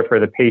similar for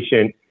the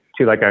patient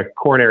to like a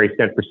coronary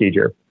stent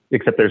procedure,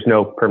 except there's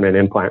no permanent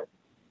implant.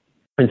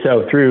 And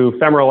so through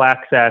femoral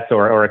access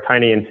or a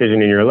tiny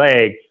incision in your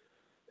leg,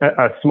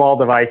 a small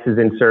device is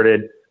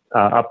inserted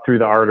up through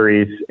the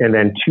arteries and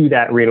then to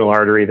that renal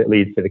artery that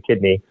leads to the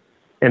kidney.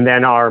 And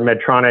then our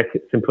Medtronic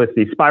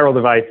Symplicity Spiral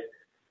device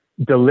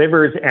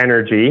delivers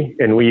energy,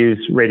 and we use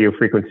radio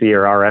frequency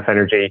or RF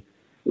energy.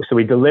 So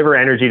we deliver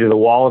energy to the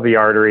wall of the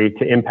artery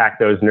to impact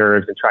those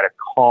nerves and try to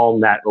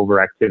calm that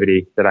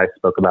overactivity that I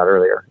spoke about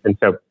earlier. And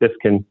so this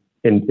can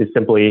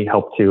simply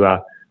help to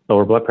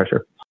lower blood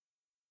pressure.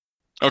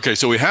 Okay,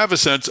 so we have a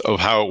sense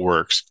of how it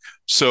works.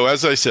 So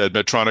as I said,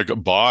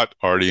 Medtronic bought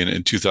Ardian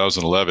in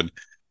 2011.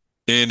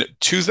 In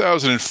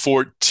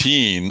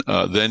 2014,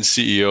 then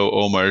CEO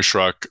Omar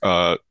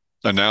Ishrak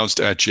announced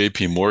at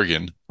JP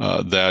Morgan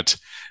that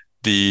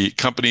the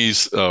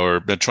company's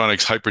or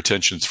Medtronic's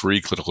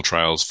hypertension-3 clinical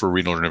trials for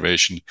renal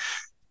denervation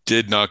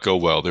did not go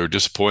well. They were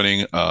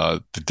disappointing.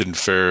 They didn't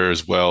fare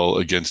as well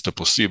against a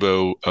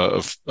placebo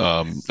at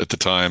the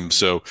time.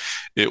 So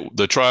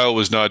the trial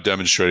was not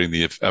demonstrating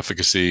the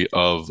efficacy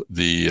of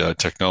the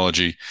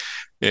technology.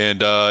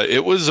 And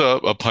it was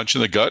a punch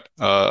in the gut.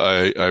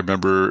 I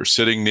remember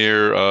sitting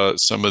near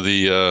some of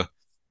the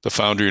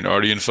Foundry and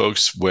Ardian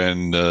folks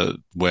when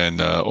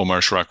Omar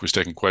Shrak was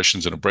taking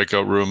questions in a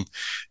breakout room,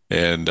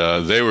 and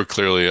they were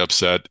clearly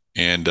upset.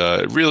 And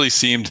it really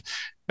seemed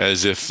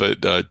as if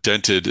it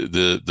dented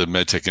the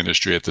medtech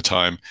industry at the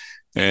time.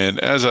 And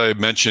as I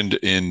mentioned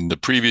in the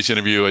previous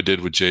interview I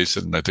did with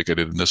Jason, and I think I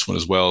did in this one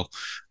as well,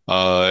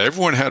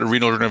 everyone had a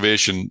renal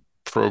denervation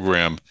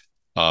program.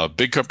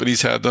 Big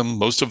companies had them,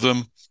 most of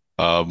them.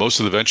 Most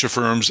of the venture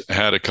firms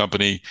had a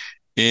company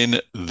in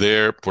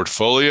their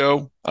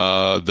portfolio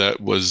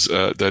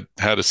that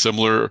had a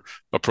similar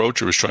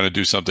approach or was trying to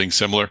do something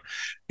similar.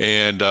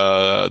 And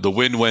the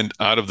wind went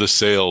out of the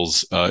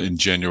sails in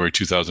January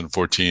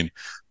 2014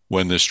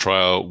 when this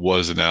trial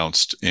was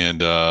announced.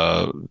 And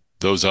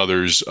those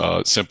others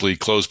simply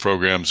closed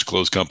programs,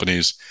 closed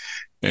companies,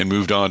 and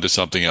moved on to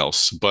something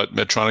else. But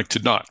Medtronic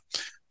did not.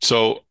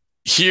 So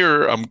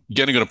here, I'm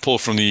going to pull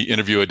from the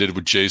interview I did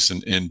with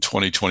Jason in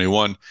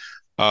 2021,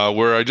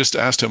 where I just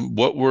asked him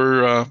what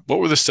were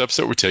the steps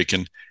that were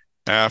taken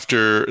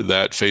after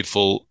that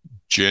fateful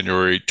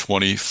January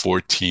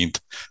 2014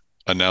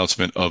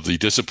 announcement of the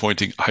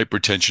disappointing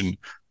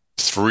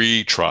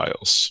hypertension-3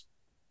 trials.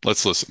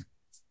 Let's listen.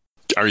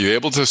 Are you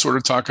able to sort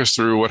of talk us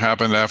through what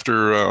happened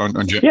after on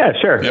January? Yeah,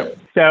 sure. Yep.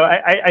 So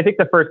I think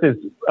the first is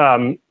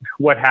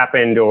what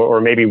happened, or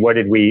maybe what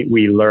did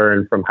we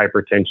learn from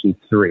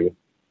hypertension-3?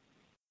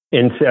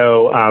 And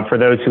so for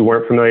those who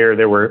weren't familiar,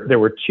 there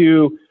were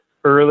two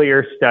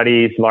earlier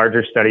studies,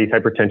 larger studies,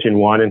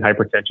 hypertension-1 and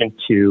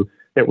hypertension-2,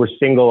 that were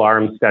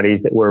single-arm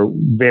studies that were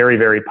very,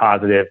 very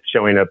positive,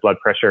 showing a blood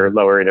pressure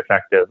lowering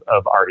effect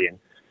of Ardian.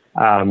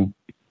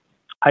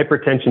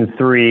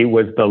 Hypertension-3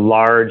 was the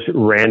large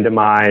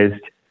randomized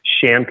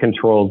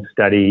sham-controlled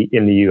study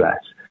in the U.S.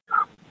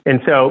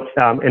 And so,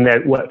 and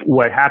that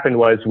what happened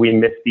was we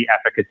missed the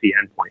efficacy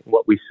endpoint.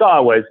 What we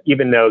saw was,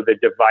 even though the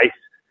device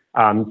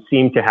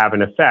seemed to have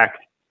an effect,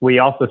 we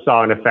also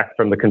saw an effect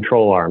from the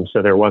control arm.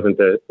 So there wasn't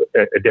a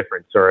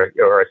difference or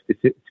a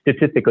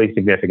statistically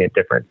significant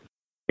difference.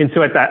 And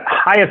so at that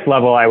highest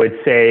level, I would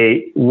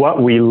say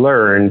what we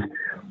learned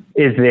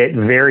is that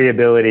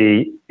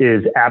variability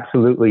is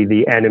absolutely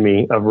the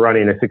enemy of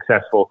running a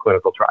successful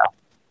clinical trial.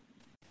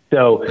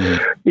 So,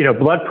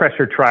 blood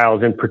pressure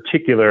trials in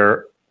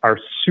particular are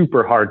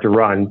super hard to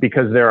run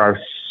because there are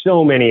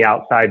so many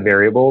outside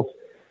variables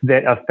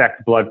that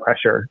affect blood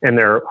pressure, and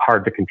they're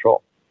hard to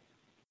control.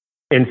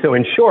 And so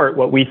in short,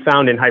 what we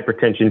found in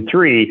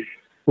hypertension-3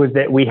 was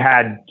that we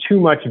had too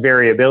much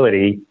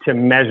variability to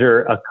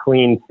measure a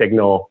clean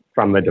signal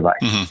from the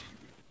device. Mm-hmm.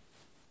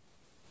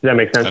 Does that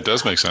make sense? That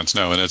does make sense.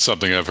 No, and it's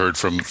something I've heard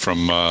from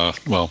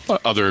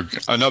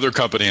another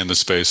company in the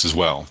space as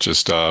well.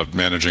 Just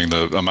managing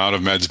the amount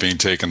of meds being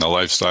taken, the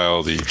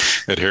lifestyle, the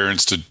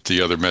adherence to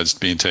the other meds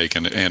being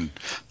taken, and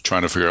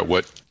trying to figure out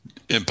what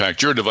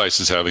impact your device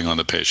is having on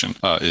the patient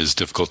is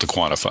difficult to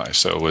quantify.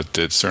 So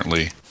it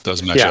certainly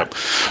does match up.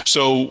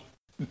 So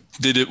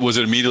was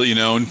it immediately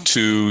known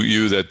to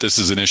you that this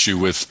is an issue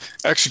with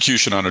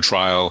execution on a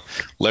trial?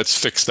 Let's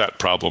fix that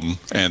problem,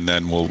 and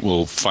then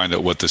we'll find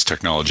out what this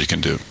technology can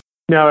do.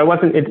 No, it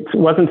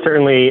wasn't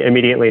certainly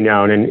immediately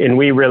known, and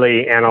we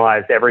really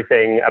analyzed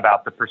everything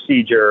about the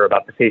procedure,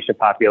 about the patient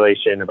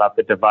population, about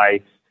the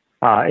device,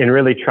 and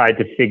really tried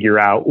to figure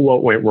out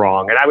what went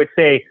wrong. And I would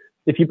say,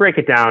 if you break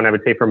it down, I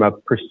would say from a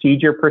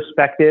procedure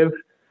perspective,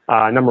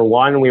 number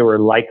one, we were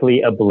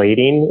likely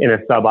ablating in a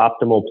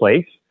suboptimal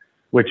place,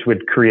 which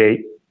would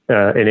create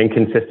an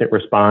inconsistent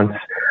response.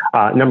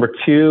 Number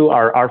two,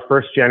 our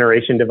first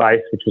generation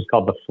device, which was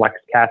called the Flex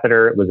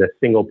catheter, it was a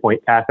single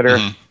point catheter.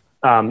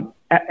 Mm-hmm.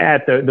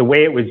 At the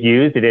way it was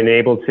used, it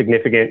enabled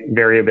significant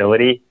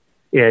variability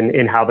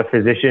in how the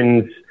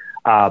physicians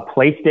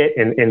placed it,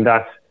 and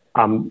thus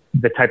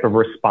the type of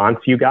response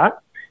you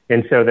got.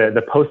 And so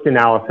the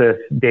post-analysis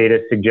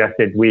data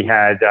suggested we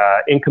had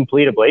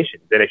incomplete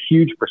ablations in a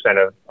huge percent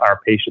of our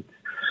patients.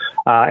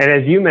 And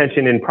as you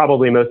mentioned, and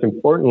probably most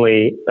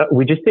importantly,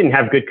 we just didn't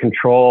have good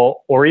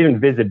control or even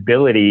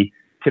visibility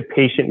to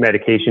patient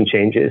medication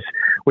changes,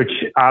 which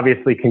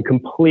obviously can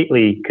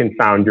completely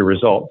confound your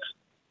results.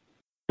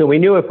 So we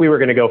knew if we were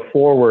going to go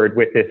forward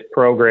with this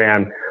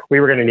program, we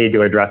were going to need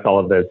to address all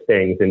of those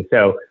things. And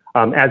so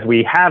as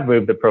we have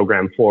moved the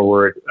program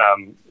forward,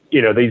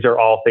 these are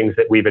all things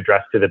that we've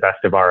addressed to the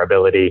best of our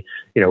ability.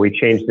 We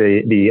changed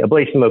the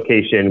ablation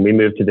location. We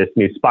moved to this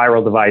new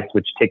spiral device,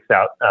 which takes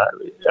out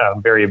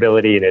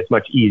variability and is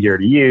much easier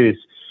to use.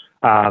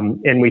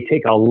 And we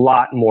take a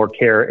lot more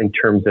care in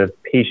terms of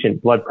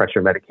patient blood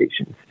pressure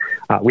medications.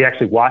 We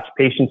actually watch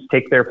patients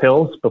take their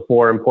pills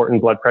before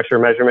important blood pressure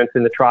measurements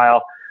in the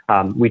trial.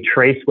 We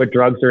trace what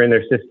drugs are in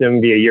their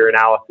system via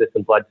urinalysis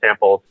and blood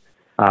samples.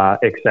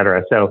 et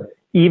cetera. So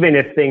even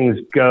if things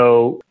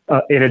go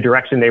in a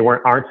direction they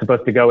aren't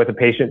supposed to go with a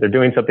patient, they're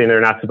doing something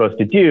they're not supposed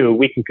to do,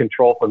 we can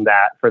control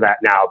for that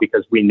now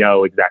because we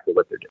know exactly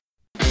what they're doing.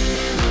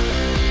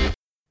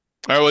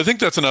 All right, well, I think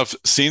that's enough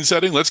scene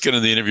setting. Let's get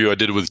into the interview I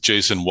did with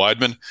Jason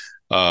Weidman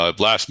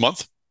last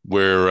month,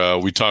 where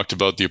we talked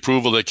about the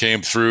approval that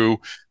came through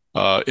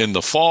in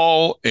the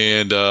fall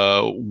and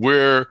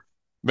where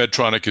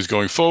Medtronic is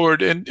going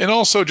forward, and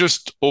also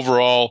just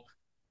overall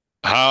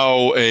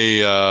how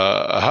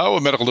a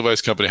medical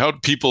device company, how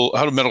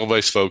do medical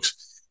device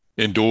folks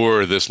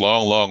endure this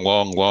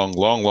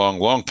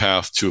long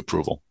path to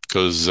approval?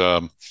 Because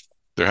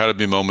there had to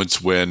be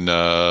moments when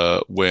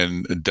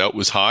doubt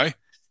was high,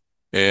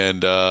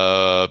 and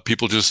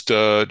people just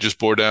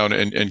bore down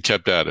and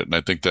kept at it. And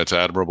I think that's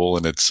admirable,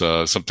 and it's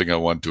something I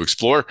want to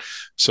explore.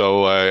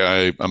 So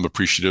I'm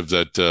appreciative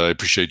that I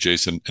appreciate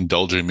Jason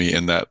indulging me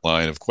in that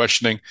line of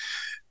questioning.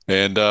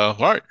 And all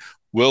right,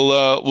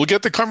 we'll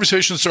get the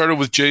conversation started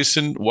with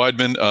Jason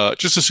Weidman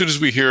just as soon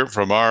as we hear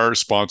from our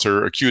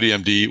sponsor,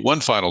 AcuityMD, one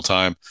final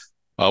time.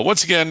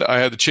 Once again, I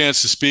had the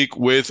chance to speak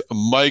with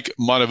Mike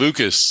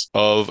Monavukas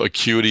of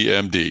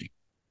AcuityMD.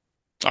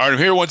 All right, I'm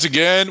here once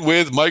again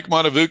with Mike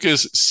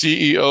Monavukas,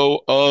 CEO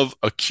of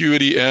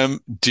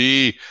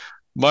AcuityMD.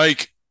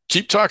 Mike,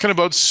 keep talking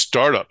about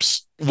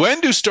startups.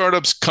 When do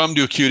startups come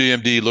to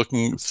AcuityMD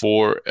looking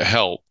for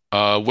help?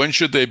 When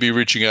should they be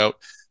reaching out?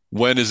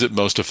 When is it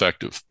most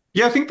effective?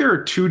 Yeah, I think there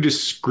are two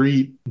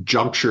discrete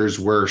junctures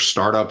where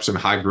startups and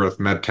high growth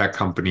med tech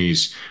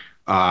companies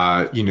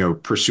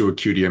pursue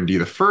AcuityMD.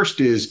 The first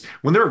is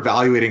when they're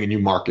evaluating a new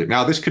market.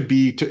 Now, this could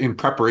be in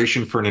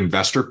preparation for an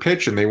investor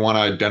pitch, and they want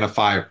to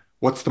identify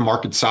what's the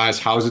market size,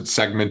 how is it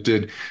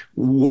segmented,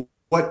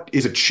 what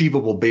is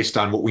achievable based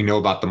on what we know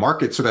about the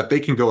market, so that they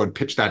can go and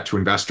pitch that to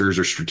investors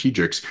or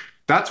strategics.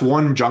 That's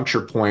one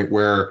juncture point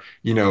where,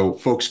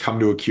 folks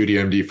come to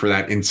AcuityMD for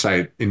that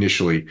insight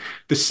initially.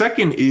 The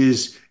second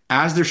is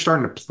as they're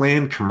starting to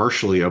plan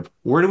commercially of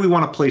where do we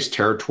want to place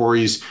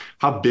territories,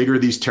 how big are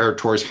these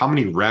territories, how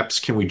many reps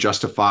can we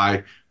justify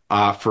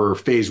for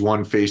phase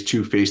 1, phase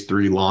 2, phase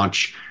 3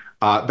 launch.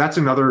 That's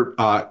another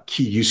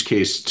key use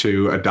case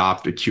to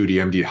adopt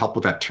AcuityMD to help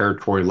with that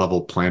territory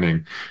level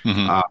planning.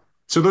 Mm-hmm.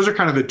 So those are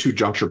kind of the two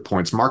juncture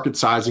points, market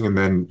sizing and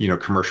then,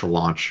 commercial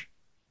launch.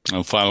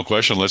 Well, final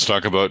question. Let's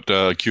talk about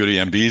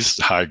AcuityMD's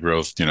high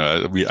growth.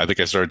 I think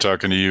I started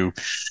talking to you,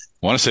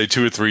 I want to say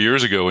 2 or 3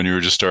 years ago when you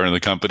were just starting the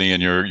company,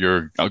 and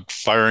you're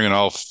firing on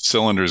all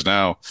cylinders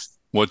now.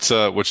 What's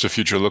the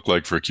future look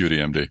like for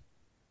AcuityMD?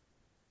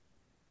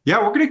 Yeah,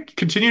 we're going to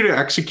continue to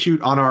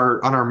execute on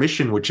our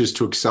mission, which is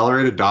to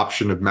accelerate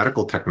adoption of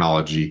medical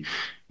technology.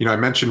 I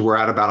mentioned we're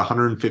at about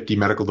 150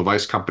 medical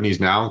device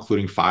companies now,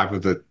 including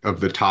 5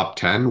 of the top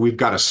 10. We've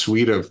got a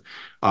suite of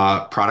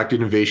product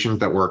innovations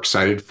that we're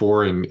excited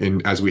for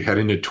in as we head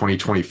into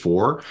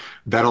 2024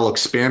 that'll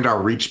expand our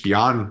reach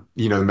beyond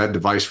the med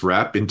device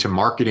rep into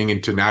marketing,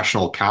 into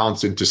national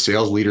accounts, into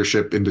sales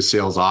leadership, into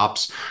sales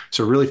ops.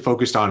 So really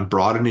focused on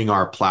broadening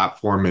our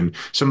platform and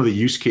some of the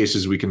use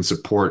cases we can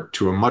support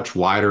to a much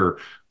wider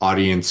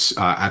audience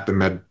at the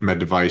med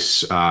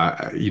device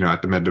at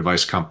the med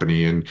device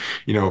company. And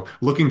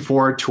looking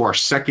forward to our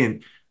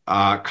second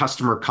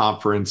customer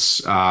conference,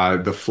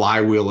 the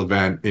Flywheel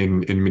event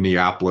in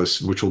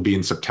Minneapolis, which will be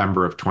in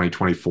September of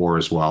 2024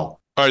 as well.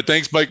 All right,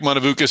 thanks Mike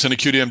Monavukas and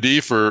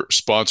AcuityMD for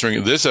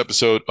sponsoring this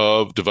episode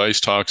of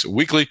Device Talks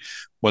Weekly.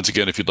 Once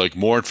again, if you'd like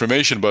more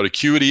information about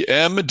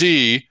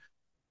AcuityMD,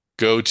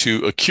 go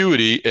to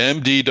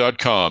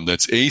acuitymd.com.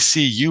 That's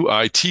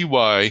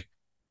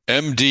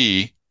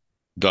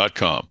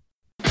AcuityMD.com.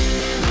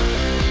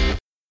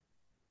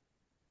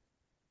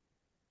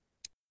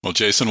 Well,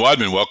 Jason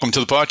Weidman, welcome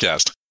to the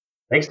podcast.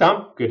 Thanks,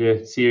 Tom. Good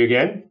to see you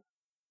again.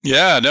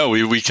 Yeah, no,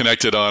 we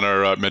connected on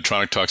our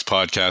Medtronic Talks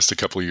podcast a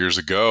couple of years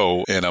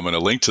ago, and I'm going to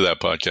link to that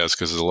podcast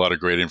because there's a lot of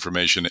great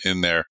information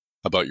in there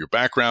about your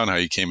background, how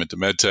you came into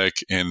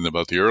medtech, and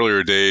about the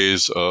earlier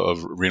days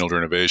of renal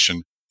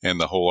denervation and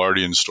the whole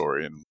Ardian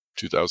story in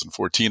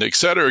 2014, et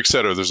cetera, et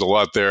cetera. There's a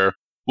lot there.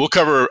 We'll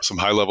cover some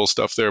high-level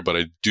stuff there, but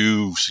I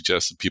do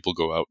suggest that people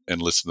go out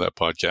and listen to that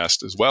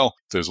podcast as well.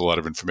 There's a lot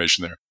of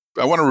information there.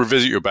 I want to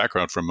revisit your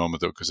background for a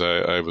moment, though, because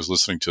I was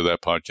listening to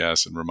that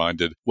podcast and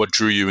reminded what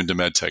drew you into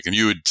medtech. And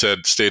you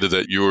had stated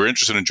that you were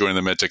interested in joining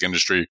the medtech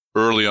industry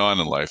early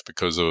on in life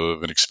because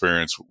of an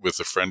experience with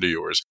a friend of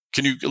yours.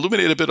 Can you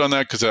illuminate a bit on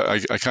that? Because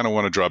I kind of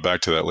want to draw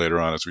back to that later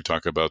on as we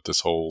talk about this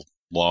whole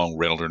long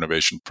renal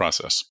denervation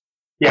process.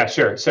 Yeah,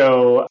 sure.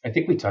 So I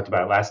think we talked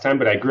about it last time,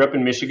 but I grew up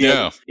in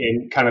Michigan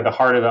in kind of the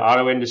heart of the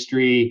auto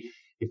industry.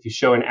 If you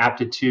show an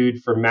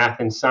aptitude for math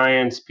and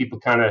science, people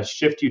kind of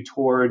shift you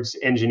towards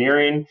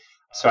engineering.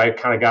 So I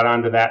kind of got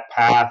onto that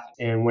path.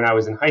 And when I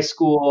was in high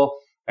school,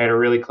 I had a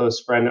really close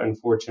friend,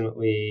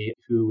 unfortunately,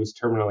 who was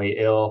terminally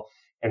ill.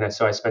 And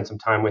so I spent some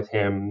time with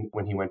him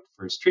when he went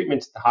for his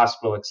treatments at the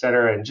hospital, et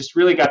cetera, and just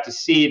really got to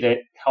see that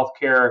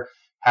healthcare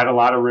had a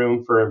lot of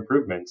room for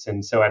improvements.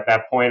 And so at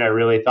that point, I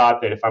really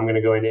thought that if I'm going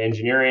to go into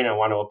engineering, I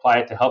want to apply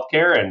it to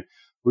healthcare. And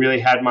really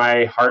had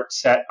my heart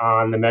set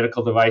on the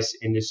medical device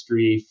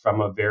industry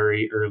from a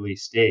very early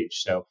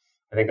stage. So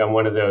I think I'm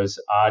one of those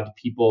odd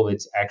people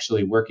that's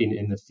actually working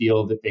in the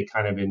field that they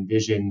kind of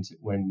envisioned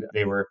when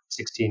they were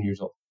 16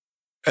 years old.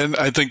 And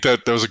I think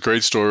that was a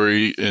great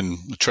story a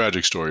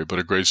tragic story, but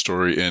a great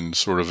story in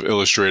sort of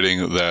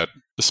illustrating that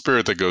the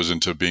spirit that goes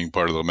into being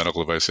part of the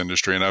medical device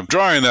industry. And I'm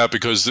drawing that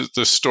because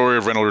the story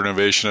of renal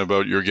innovation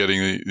about your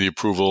getting the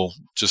approval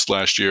just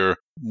last year,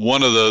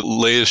 one of the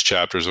latest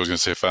chapters, I was going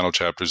to say final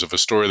chapters, of a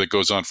story that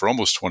goes on for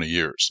almost 20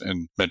 years.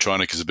 And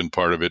Medtronic has been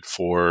part of it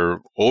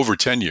for over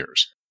 10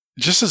 years.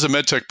 Just as a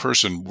medtech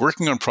person,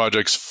 working on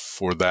projects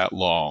for that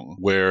long,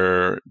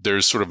 where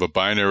there's sort of a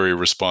binary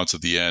response at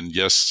the end,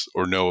 yes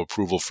or no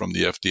approval from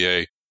the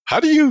FDA,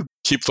 how do you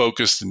keep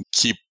focused and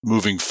keep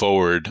moving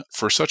forward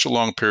for such a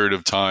long period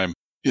of time?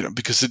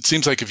 Because it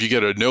seems like if you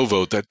get a no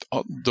vote, that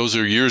those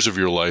are years of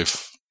your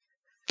life,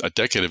 a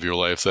decade of your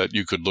life that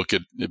you could look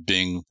at it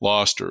being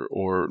lost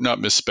or not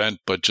misspent,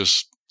 but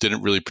just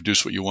didn't really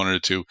produce what you wanted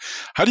it to.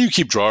 How do you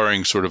keep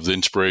drawing sort of the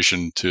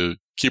inspiration to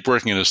keep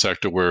working in a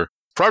sector where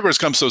progress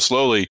comes so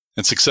slowly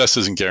and success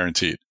isn't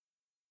guaranteed?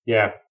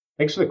 Yeah,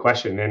 thanks for the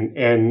question.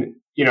 And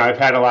I've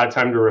had a lot of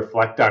time to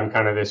reflect on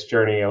kind of this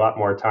journey, a lot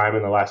more time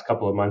in the last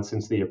couple of months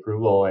since the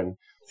approval. And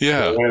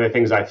one of the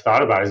things I've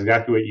thought about is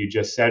exactly what you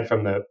just said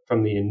from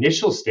the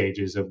initial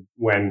stages of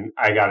when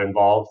I got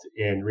involved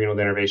in renal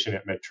denervation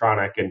at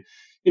Medtronic. And,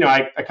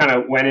 I kind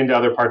of went into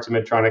other parts of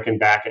Medtronic and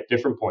back at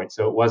different points.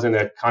 So it wasn't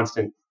a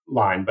constant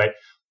line, but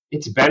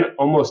it's been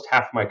almost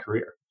half my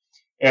career.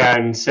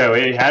 And so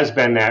it has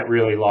been that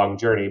really long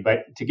journey.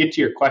 But to get to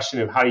your question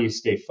of how do you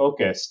stay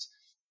focused,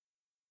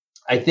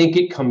 I think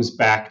it comes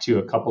back to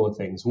a couple of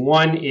things.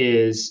 One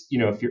is,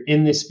 if you're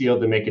in this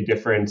field to make a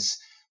difference,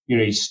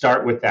 you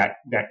start with that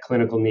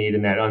clinical need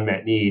and that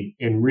unmet need.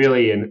 And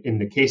really, in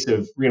the case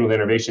of renal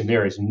denervation,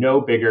 there is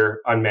no bigger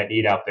unmet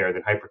need out there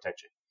than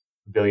hypertension.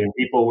 1 billion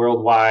people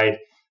worldwide,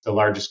 the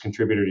largest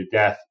contributor to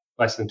death.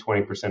 Less than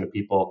 20% of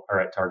people are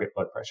at target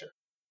blood pressure.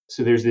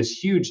 So there's this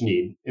huge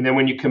need. And then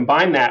when you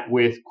combine that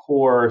with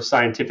core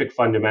scientific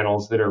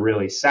fundamentals that are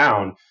really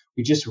sound,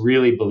 we just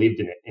really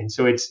believed in it. And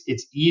so it's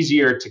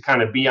easier to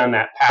kind of be on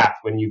that path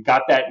when you've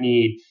got that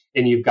need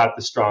and you've got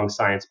the strong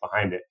science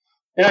behind it.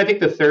 And I think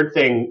the third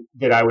thing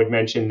that I would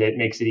mention that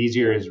makes it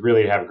easier is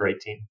really to have a great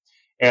team.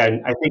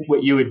 And I think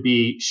what you would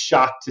be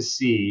shocked to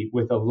see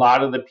with a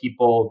lot of the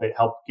people that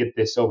helped get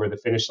this over the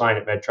finish line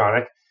at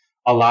Medtronic,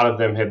 a lot of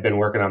them have been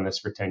working on this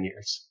for 10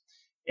 years.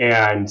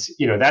 And,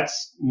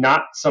 that's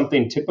not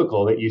something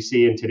typical that you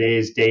see in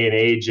today's day and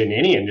age in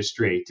any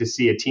industry, to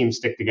see a team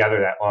stick together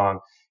that long.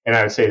 And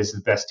I would say this is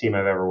the best team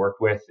I've ever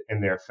worked with,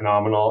 and they're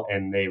phenomenal,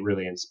 and they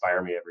really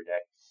inspire me every day.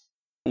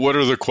 What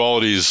are the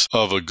qualities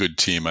of a good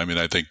team? I mean,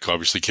 I think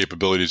obviously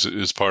capabilities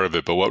is part of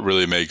it, but what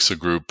really makes a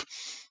group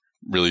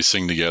really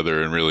sing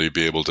together and really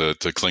be able to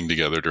cling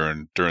together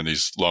during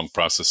these long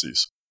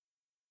processes?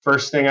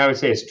 First thing I would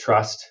say is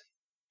trust.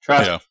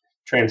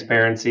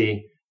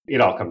 Transparency.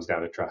 It all comes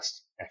down to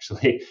trust,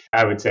 actually,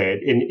 I would say.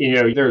 And,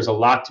 there's a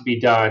lot to be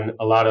done,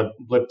 a lot of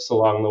blips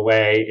along the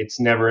way. It's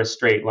never a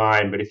straight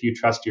line, but if you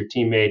trust your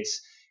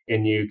teammates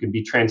and you can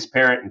be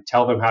transparent and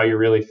tell them how you're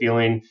really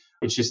feeling,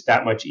 it's just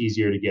that much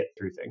easier to get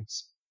through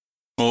things.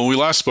 Well, when we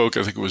last spoke,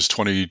 I think it was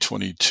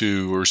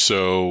 2022 or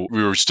so.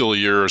 We were still a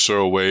year or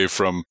so away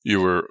from,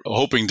 you were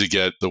hoping to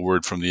get the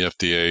word from the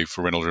FDA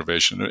for renal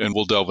denervation, and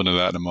we'll delve into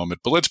that in a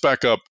moment. But let's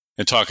back up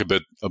and talk a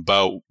bit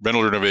about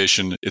renal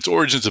denervation, its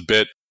origins a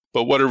bit,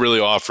 but what it really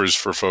offers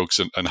for folks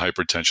in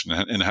hypertension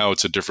and how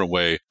it's a different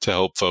way to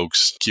help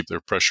folks keep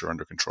their pressure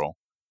under control.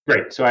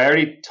 Great. So I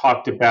already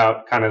talked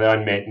about kind of the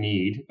unmet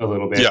need a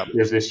little bit. Yeah.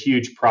 There's this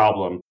huge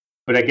problem.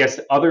 But I guess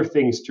other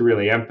things to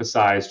really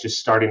emphasize, just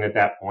starting at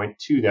that point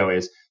too, though,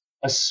 is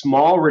a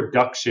small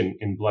reduction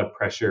in blood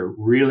pressure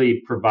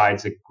really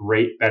provides a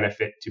great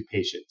benefit to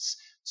patients.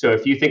 So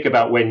if you think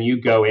about when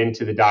you go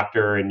into the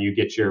doctor and you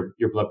get your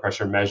blood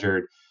pressure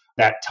measured,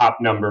 that top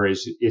number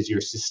is your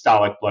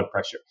systolic blood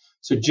pressure.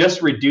 So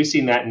just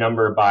reducing that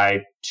number by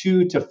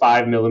 2 to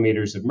 5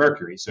 millimeters of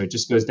mercury, so it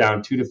just goes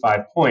down 2 to 5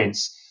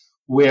 points,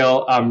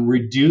 will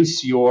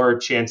reduce your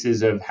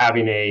chances of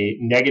having a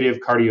negative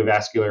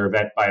cardiovascular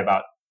event by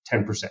about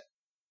 10%.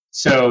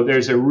 So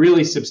there's a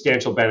really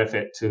substantial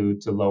benefit to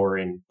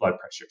lowering blood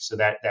pressure. So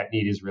that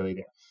need is really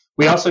there.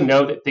 We also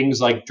know that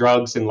things like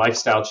drugs and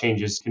lifestyle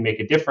changes can make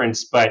a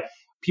difference, but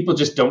people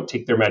just don't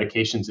take their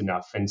medications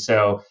enough. And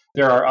so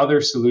there are other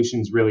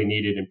solutions really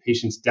needed, and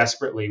patients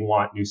desperately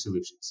want new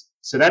solutions.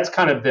 So that's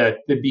kind of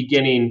the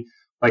beginning,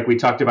 like we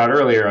talked about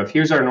earlier, of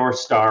here's our North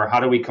Star. How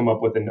do we come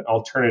up with an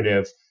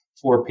alternative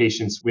for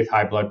patients with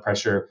high blood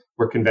pressure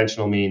where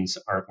conventional means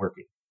aren't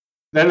working?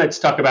 Then let's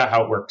talk about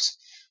how it works.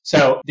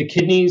 So the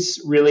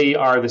kidneys really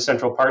are the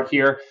central part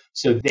here.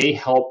 So they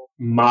help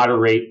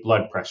moderate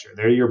blood pressure.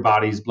 They're your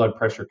body's blood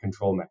pressure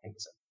control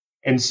mechanism.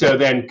 And so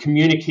then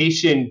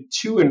communication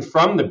to and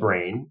from the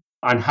brain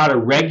on how to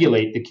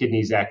regulate the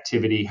kidney's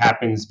activity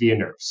happens via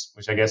nerves,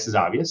 which I guess is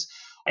obvious.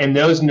 And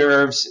those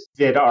nerves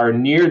that are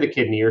near the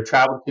kidney or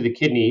travel to the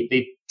kidney,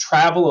 they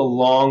travel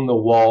along the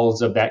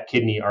walls of that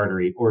kidney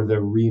artery or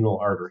the renal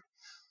artery.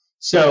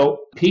 So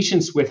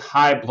patients with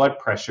high blood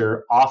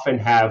pressure often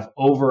have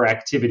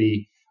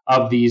overactivity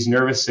of these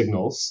nervous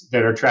signals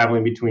that are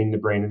traveling between the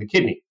brain and the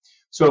kidney.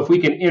 So if we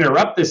can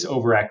interrupt this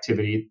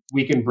overactivity,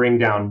 we can bring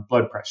down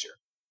blood pressure.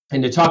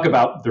 And to talk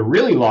about the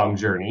really long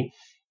journey,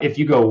 if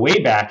you go way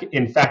back,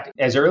 in fact,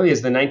 as early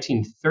as the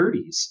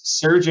 1930s,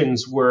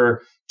 surgeons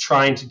were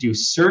trying to do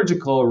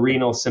surgical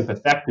renal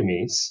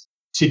sympathectomies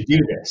to do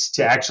this,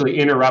 to actually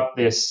interrupt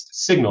this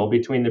signal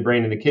between the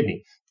brain and the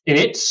kidney. And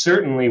it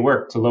certainly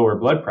worked to lower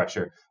blood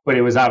pressure, but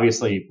it was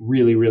obviously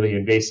really, really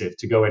invasive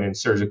to go in and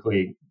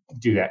surgically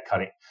do that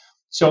cutting.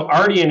 So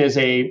Ardian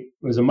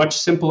was a much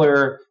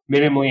simpler,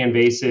 minimally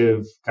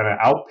invasive kind of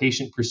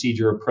outpatient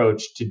procedure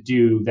approach to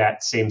do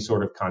that same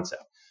sort of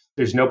concept.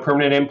 There's no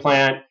permanent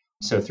implant.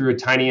 So through a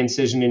tiny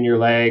incision in your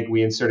leg,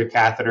 we insert a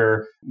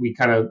catheter. We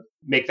kind of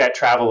make that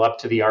travel up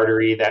to the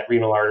artery, that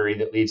renal artery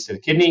that leads to the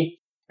kidney.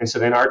 And so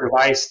then our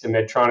device, the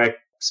Medtronic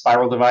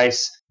Spiral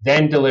device,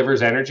 then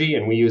delivers energy,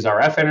 and we use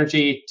RF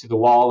energy to the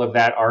wall of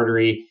that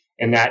artery,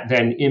 and that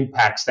then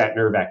impacts that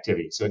nerve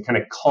activity. So it kind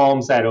of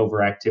calms that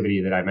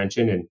overactivity that I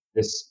mentioned, and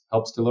this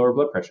helps to lower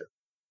blood pressure.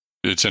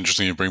 It's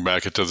interesting you bring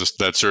back it to this.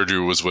 That surgery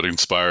was what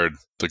inspired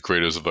the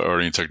creators of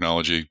Ardian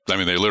technology. I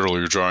mean, they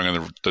literally were drawing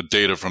on the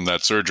data from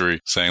that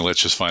surgery, saying,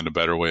 let's just find a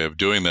better way of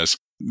doing this.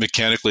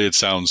 Mechanically, it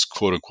sounds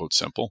quote unquote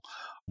simple.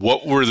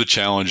 What were the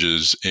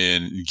challenges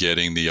in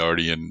getting the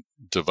Ardian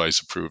device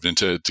approved? And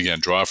to again,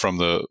 draw from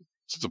the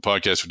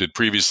podcast we did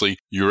previously,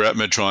 you were at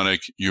Medtronic.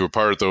 You were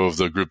part, though, of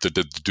the group that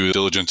did the due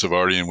diligence of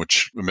Ardian,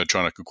 which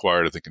Medtronic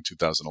acquired, I think, in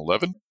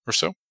 2011 or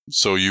so.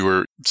 So you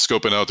were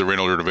scoping out the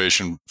renal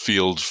denervation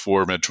field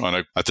for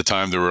Medtronic. At the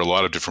time, there were a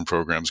lot of different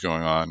programs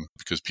going on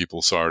because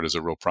people saw it as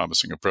a real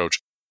promising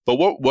approach. But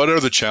what were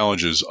the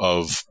challenges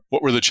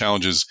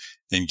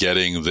in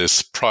getting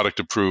this product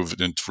approved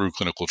and through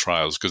clinical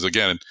trials? Because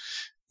again,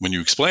 when you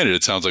explain it,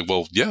 it sounds like,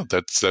 well, yeah,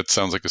 that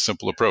sounds like a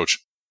simple approach.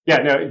 Yeah,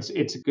 no,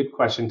 it's a good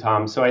question,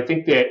 Tom. So I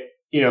think that,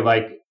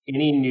 like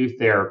any new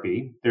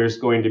therapy, there's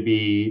going to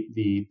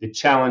be the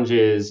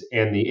challenges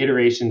and the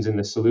iterations and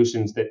the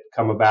solutions that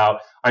come about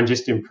on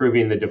just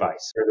improving the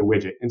device or the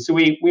widget. And so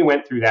we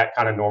went through that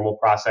kind of normal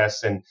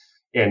process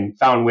and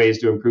found ways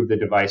to improve the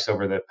device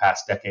over the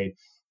past decade.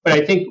 But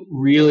I think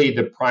really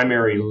the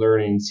primary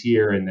learnings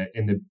here and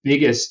the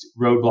biggest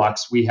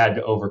roadblocks we had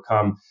to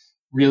overcome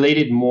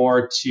related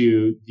more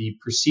to the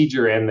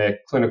procedure and the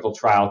clinical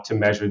trial to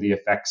measure the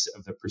effects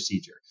of the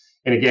procedure.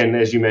 And again,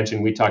 as you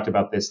mentioned, we talked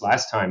about this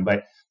last time,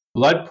 but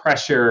blood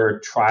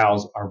pressure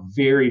trials are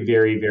very,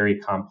 very, very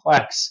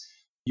complex.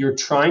 You're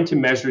trying to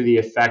measure the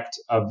effect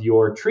of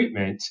your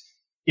treatment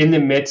in the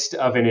midst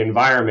of an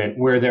environment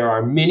where there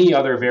are many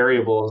other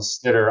variables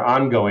that are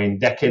ongoing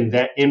that can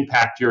then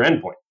impact your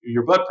endpoint,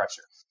 your blood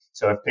pressure.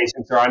 So if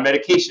patients are on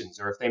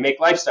medications or if they make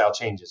lifestyle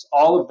changes,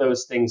 all of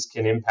those things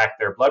can impact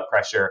their blood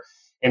pressure.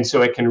 And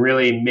so it can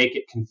really make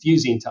it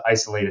confusing to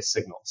isolate a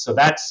signal. So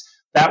that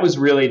was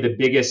really the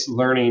biggest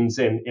learnings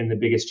and the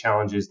biggest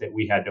challenges that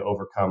we had to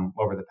overcome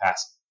over the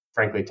past,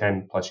 frankly,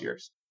 10 plus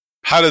years.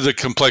 How did the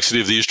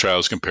complexity of these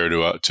trials compare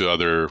to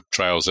other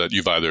trials that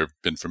you've either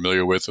been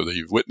familiar with or that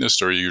you've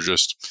witnessed or you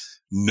just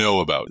know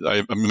about?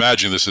 I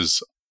imagine this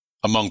is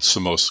amongst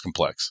the most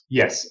complex.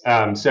 Yes.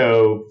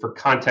 So for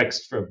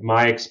context, from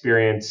my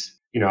experience,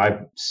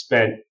 I've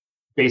spent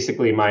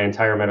basically my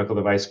entire medical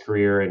device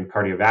career in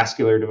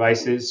cardiovascular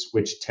devices,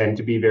 which tend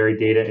to be very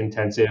data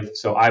intensive.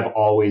 So I've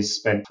always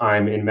spent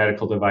time in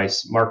medical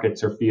device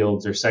markets or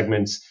fields or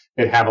segments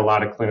that have a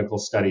lot of clinical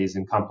studies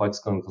and complex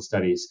clinical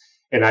studies.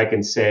 And I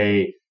can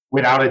say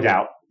without a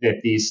doubt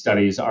that these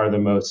studies are the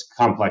most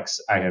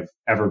complex I have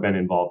ever been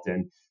involved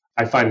in.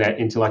 I find that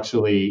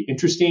intellectually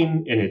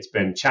interesting and it's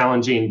been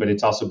challenging, but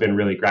it's also been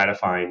really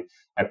gratifying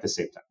at the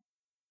same time.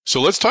 So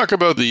let's talk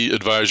about the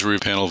advisory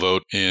panel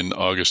vote in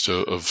August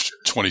of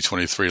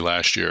 2023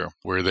 last year,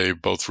 where they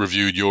both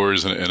reviewed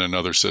yours and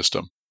another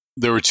system.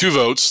 There were two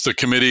votes. The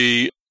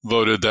committee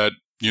voted that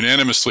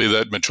unanimously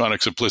that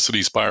Medtronic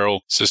Symplicity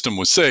Spiral system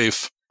was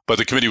safe, but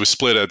the committee was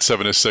split at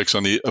 7-6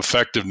 on the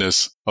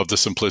effectiveness of the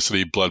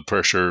Symplicity blood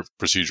pressure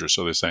procedure.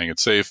 So they're saying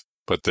it's safe,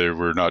 but they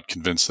were not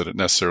convinced that it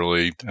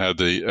necessarily had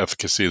the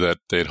efficacy that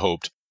they had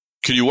hoped.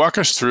 Can you walk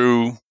us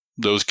through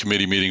those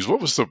committee meetings?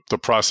 What was the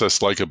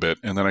process like a bit?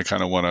 And then I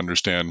kind of want to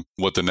understand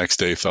what the next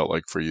day felt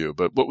like for you.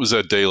 But what was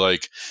that day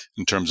like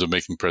in terms of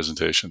making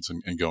presentations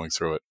and going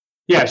through it?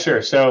 Yeah,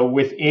 sure. So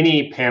with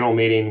any panel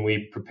meeting,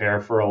 we prepare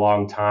for a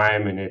long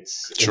time and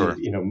it's sure.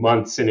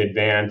 Months in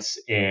advance.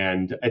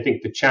 And I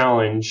think the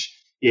challenge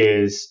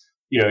is,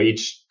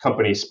 each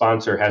company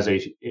sponsor has a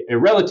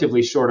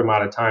relatively short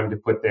amount of time to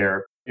put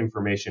their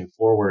information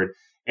forward.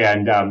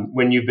 And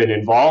when you've been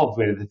involved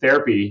with the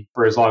therapy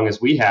for as long as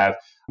we have,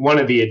 one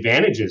of the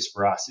advantages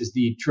for us is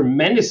the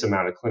tremendous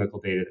amount of clinical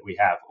data that we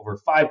have. Over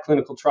 5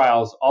 clinical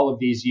trials, all of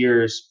these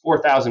years,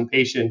 4,000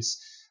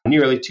 patients,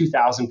 nearly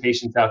 2,000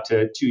 patients out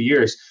to 2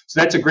 years.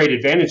 So that's a great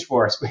advantage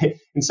for us.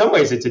 In some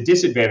ways, it's a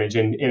disadvantage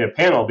in a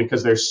panel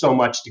because there's so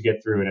much to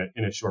get through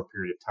in a short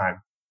period of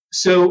time.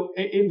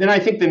 Then I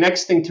think the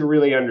next thing to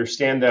really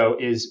understand, though,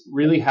 is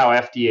really how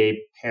FDA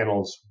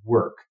panels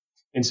work.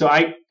 And so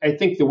I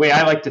think the way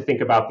I like to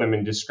think about them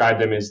and describe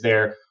them is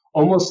they're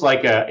almost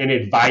like an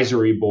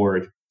advisory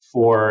board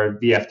for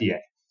the FDA.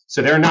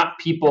 So they're not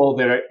people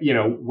that are,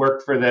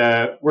 work for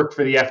the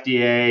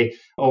FDA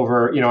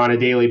over, on a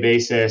daily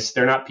basis.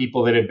 They're not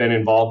people that have been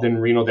involved in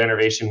renal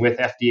denervation with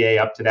FDA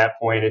up to that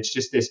point. It's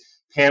just this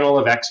panel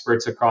of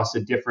experts across a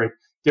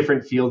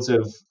different fields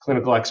of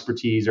clinical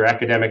expertise or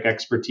academic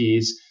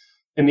expertise.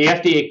 And the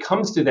FDA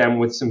comes to them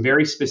with some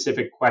very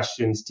specific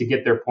questions to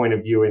get their point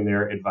of view and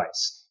their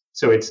advice.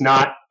 So it's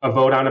not a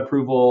vote on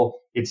approval,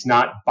 it's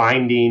not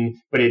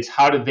binding, but it's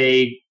how do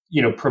they,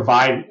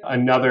 provide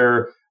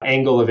another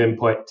angle of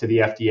input to the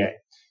FDA.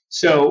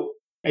 So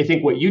I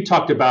think what you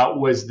talked about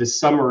was the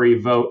summary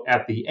vote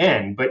at the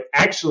end, but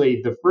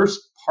actually the first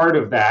part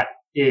of that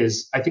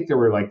is, I think there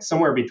were like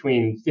somewhere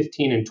between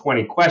 15 and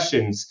 20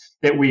 questions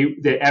that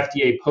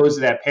FDA posed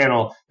to that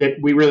panel that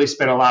we really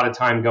spent a lot of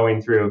time going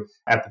through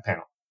at the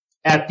panel.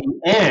 At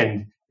the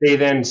end, they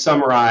then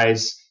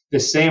summarize the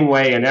same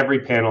way in every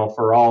panel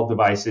for all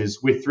devices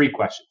with 3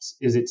 questions.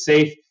 Is it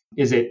safe?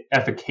 Is it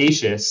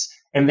efficacious?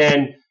 And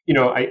then,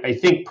 I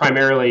think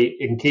primarily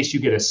in case you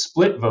get a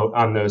split vote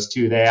on those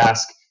 2, they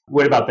ask,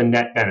 what about the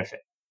net benefit?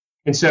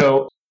 And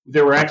so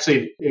there were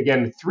actually,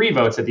 again, 3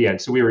 votes at the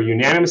end. So we were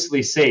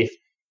unanimously safe.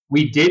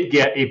 We did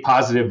get a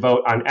positive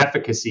vote on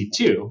efficacy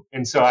too.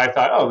 And so I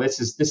thought,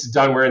 this is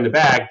done. We're in the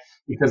bag,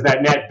 because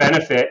that net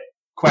benefit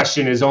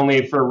question is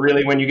only for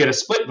really when you get a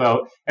split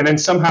vote. And then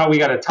somehow we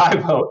got a tie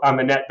vote on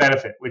the net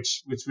benefit,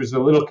 which was a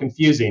little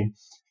confusing.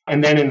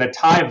 And then in the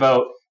tie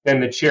vote, then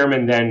the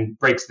chairman then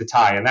breaks the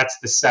tie. And that's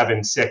the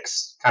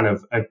 7-6 kind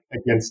of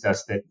against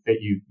us that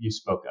you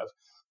spoke of.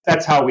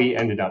 That's how we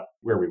ended up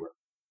where we were.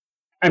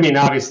 I mean,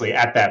 obviously,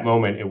 at that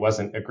moment, it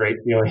wasn't a great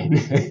feeling.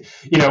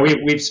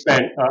 We've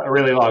spent a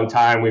really long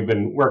time. We've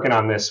been working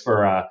on this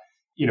for,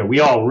 we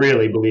all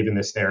really believe in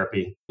this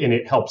therapy, and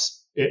it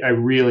helps. I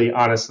really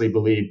honestly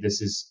believe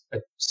this is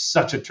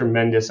such a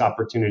tremendous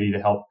opportunity to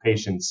help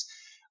patients.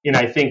 And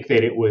I think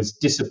that it was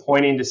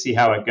disappointing to see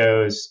how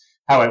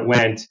it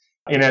went.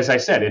 And as I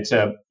said, it's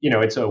a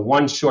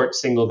one short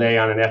single day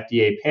on an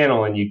FDA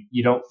panel, and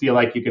you don't feel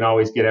like you can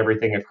always get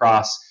everything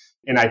across.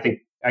 And I think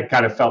I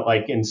kind of felt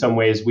like in some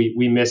ways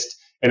we missed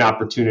an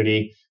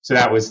opportunity. So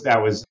that was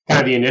kind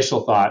of the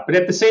initial thought. But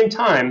at the same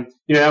time,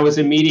 that was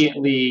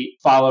immediately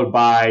followed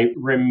by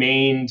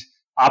remained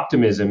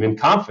optimism and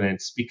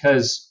confidence,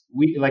 because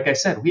like I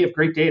said, we have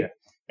great data.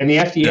 And the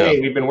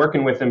FDA, We've been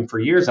working with them for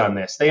years on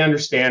this. They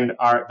understand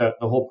the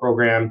whole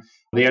program.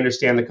 They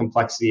understand the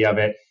complexity of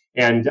it.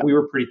 And we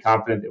were pretty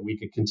confident that we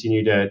could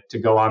continue to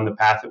go on the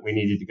path that we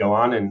needed to go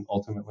on and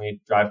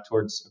ultimately drive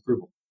towards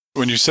approval.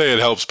 When you say it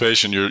helps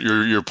patients,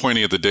 you're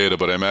pointing at the data,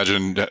 but I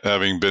imagine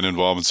having been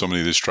involved in so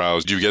many of these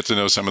trials, do you get to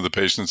know some of the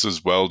patients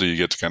as well? Do you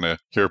get to kind of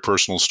hear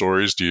personal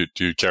stories? Do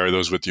you carry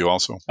those with you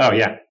also? Oh,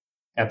 yeah,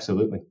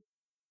 absolutely.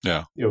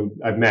 Yeah.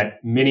 I've met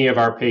many of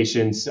our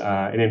patients.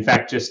 And in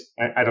fact,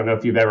 I don't know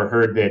if you've ever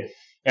heard that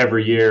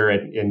every year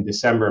in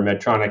December,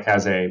 Medtronic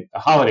has a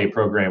holiday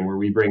program where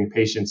we bring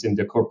patients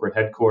into corporate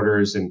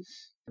headquarters and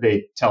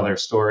they tell their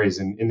stories.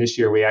 And this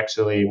year,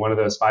 one of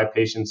those 5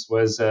 patients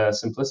was a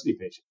Symplicity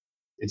patient.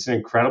 It's an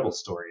incredible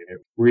story. And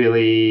it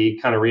really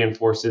kind of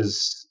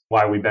reinforces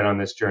why we've been on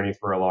this journey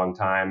for a long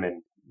time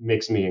and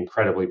makes me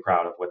incredibly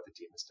proud of what the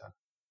team has done.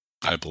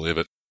 I believe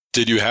it.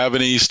 Did you have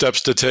any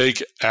steps to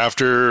take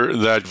after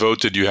that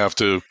vote? Did you have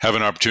to have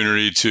an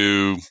opportunity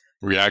to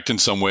react in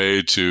some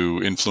way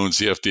to influence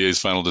the FDA's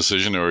final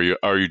decision, or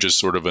are you just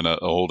sort of in a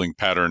holding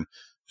pattern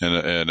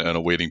and a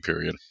waiting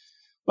period?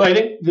 Well, I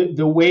think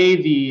the way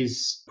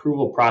these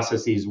approval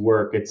processes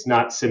work, it's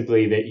not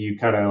simply that you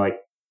kind of like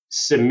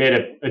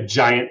submit a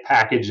giant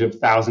package of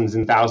thousands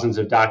and thousands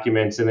of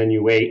documents and then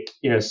you wait,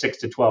 6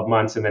 to 12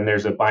 months and then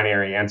there's a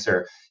binary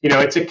answer.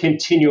 It's a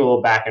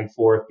continual back and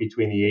forth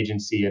between the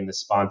agency and the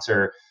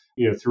sponsor,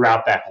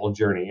 throughout that whole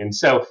journey. And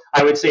so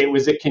I would say it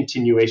was a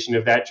continuation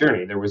of that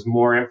journey. There was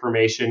more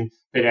information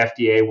that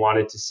FDA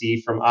wanted to see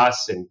from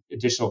us and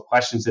additional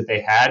questions that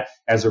they had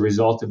as a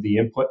result of the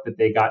input that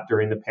they got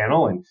during the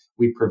panel. And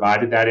we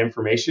provided that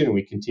information and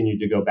we continued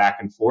to go back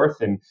and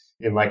forth. And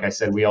like I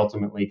said, we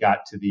ultimately got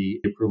to the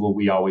approval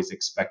we always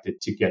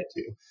expected to get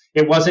to.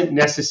 It wasn't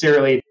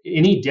necessarily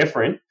any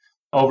different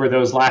over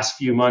those last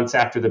few months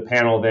after the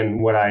panel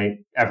than what I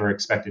ever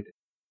expected it.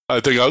 I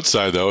think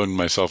outside, though, and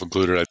myself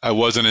included, I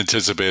wasn't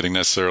anticipating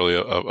necessarily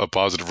a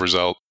positive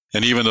result.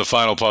 And even the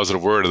final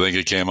positive word, I think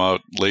it came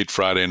out late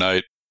Friday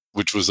night,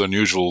 which was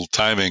unusual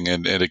timing.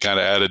 And it kind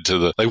of added to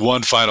the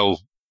one final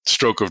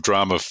stroke of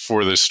drama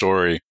for this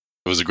story.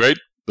 It was a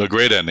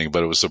great ending,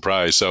 but it was a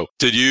surprise. So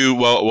did you,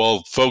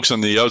 well, folks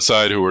on the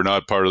outside who were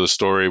not part of the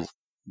story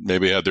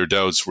maybe had their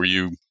doubts, were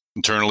you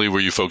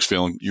folks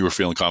feeling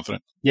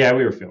confident? Yeah,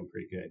 we were feeling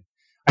pretty good.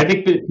 I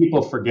think that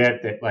people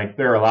forget that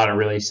there are a lot of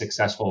really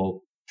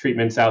successful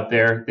treatments out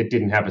there that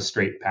didn't have a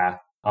straight path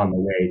on the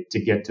way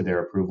to get to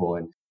their approval.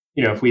 And,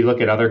 if we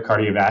look at other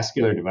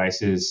cardiovascular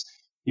devices,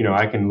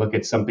 I can look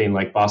at something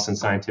like Boston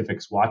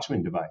Scientific's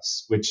Weidman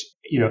device, which,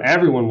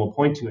 everyone will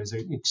point to as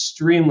an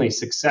extremely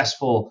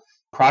successful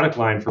product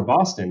line for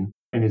Boston,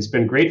 and it's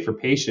been great for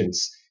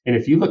patients. And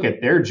if you look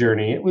at their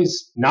journey, it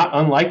was not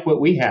unlike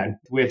what we had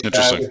with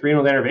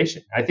renal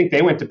denervation. I think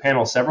they went to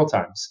panel several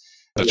times.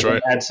 That's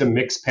right. Had some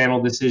mixed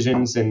panel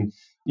decisions, and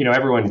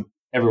everyone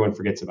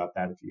forgets about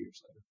that a few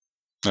years later.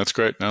 That's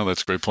great. No,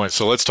 that's a great point.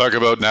 So let's talk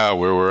about now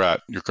where we're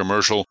at. Your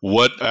commercial.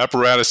 What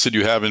apparatus did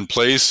you have in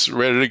place,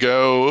 ready to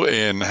go,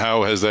 and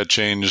how has that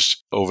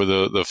changed over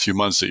the few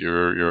months that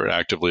you're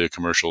actively a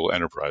commercial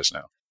enterprise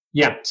now?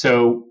 Yeah.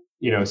 So,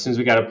 as soon as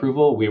we got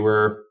approval, we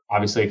were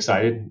obviously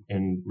excited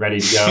and ready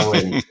to go.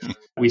 And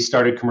we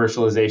started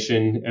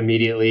commercialization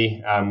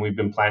immediately. We've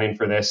been planning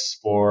for this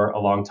for a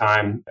long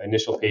time.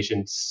 Initial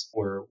patients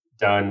were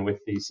done with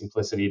the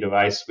Symplicity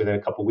device within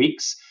a couple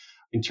weeks.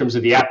 In terms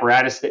of the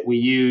apparatus that we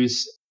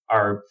use,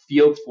 our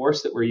field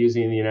force that we're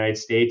using in the United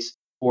States,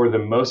 for the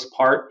most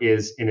part,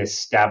 is an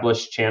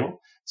established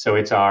channel. So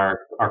it's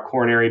our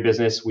coronary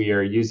business. We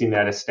are using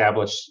that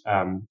established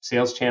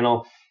sales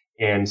channel.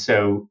 And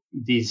so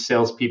these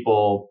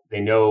salespeople,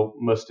 they know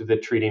most of the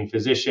treating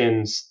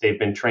physicians. They've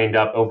been trained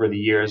up over the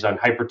years on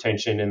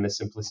hypertension and the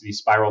Symplicity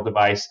Spiral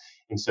device.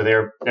 And so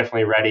they're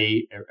definitely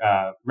ready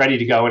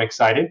to go and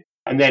excited.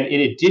 And then in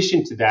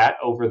addition to that,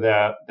 over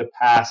the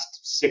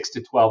past 6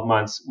 to 12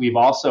 months, we've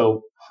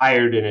also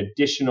hired an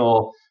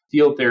additional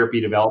field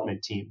therapy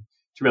development team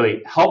to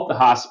really help the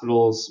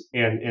hospitals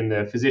and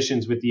the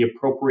physicians with the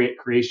appropriate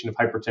creation of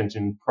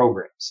hypertension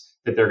programs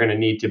that they're going to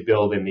need to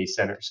build in these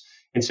centers.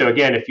 And so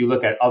again, if you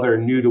look at other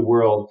new to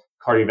world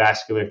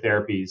cardiovascular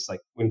therapies, like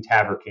when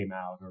TAVR came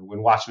out or when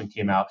Weidman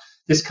came out,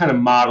 this kind of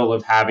model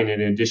of having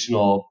an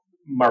additional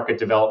market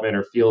development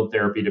or field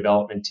therapy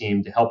development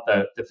team to help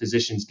the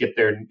physicians get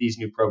these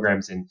new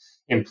programs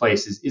in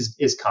place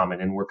is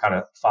common, and we're kind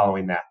of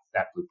following that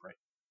blueprint.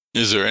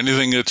 Is there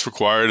anything that's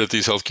required at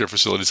these healthcare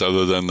facilities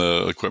other than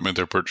the equipment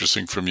they're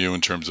purchasing from you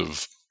in terms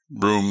of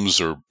rooms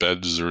or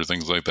beds or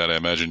things like that? I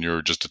imagine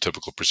you're just a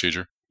typical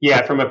procedure.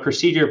 Yeah, from a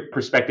procedure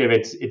perspective,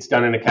 it's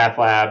done in a cath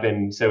lab,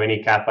 and so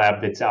any cath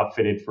lab that's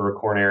outfitted for a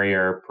coronary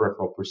or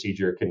peripheral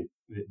procedure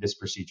this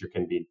procedure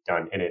can be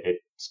done in it.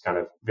 It's kind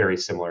of very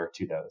similar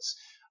to those.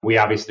 We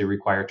obviously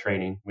require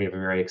training. We have a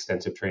very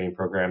extensive training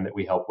program that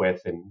we help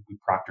with, and we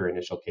proctor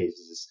initial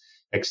cases,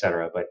 et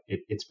cetera, but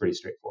it's pretty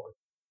straightforward.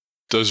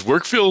 Does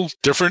work feel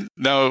different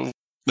now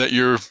that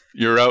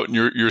you're out and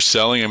you're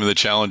selling? I mean, the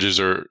challenges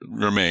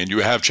remain. You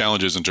have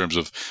challenges in terms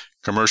of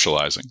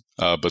commercializing,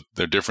 but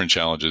they're different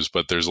challenges.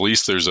 But there's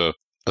a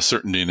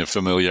certainty and a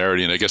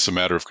familiarity, and I guess a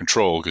matter of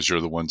control because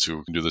you're the ones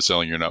who can do the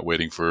selling. You're not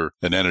waiting for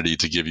an entity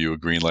to give you a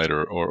green light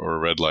or a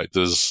red light.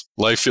 Does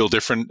life feel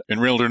different in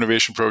renal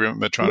denervation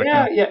program at Medtronic?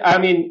 Yeah. I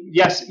mean,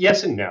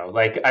 yes and no.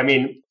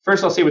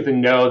 First I'll say with the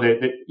no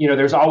that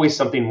there's always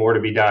something more to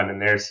be done,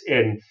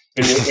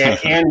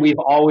 and we've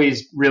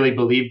always really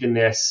believed in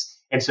this,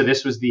 and so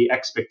this was the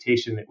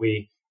expectation that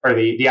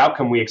the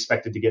outcome we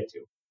expected to get to.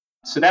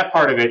 So that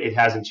part of it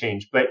hasn't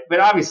changed, but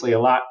obviously a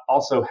lot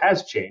also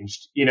has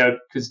changed,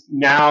 because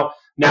now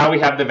we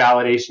have the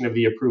validation of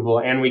the approval,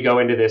 and we go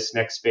into this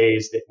next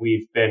phase that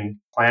we've been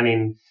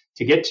planning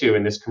to get to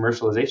in this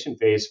commercialization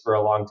phase for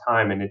a long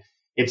time, and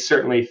it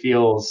certainly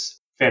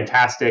feels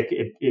fantastic.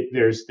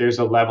 There's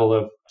a level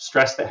of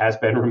stress that has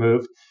been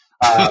removed,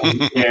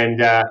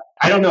 and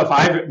I don't know if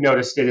I've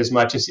noticed it as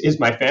much as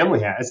my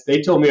family has.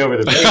 They told me over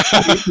the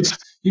break,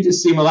 you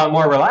just seem a lot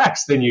more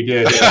relaxed than you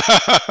did.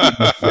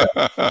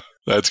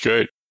 That's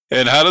great.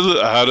 And how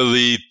do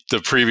the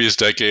previous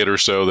decade or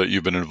so that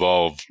you've been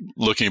involved,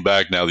 looking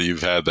back now that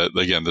you've had that,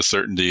 again, the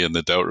certainty and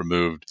the doubt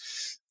removed,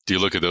 do you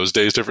look at those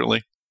days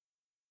differently?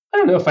 I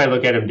don't know if I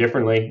look at them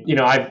differently.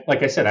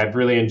 Like I said, I've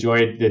really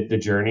enjoyed the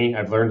journey.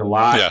 I've learned a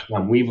lot. Yeah.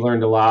 We've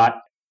learned a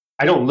lot.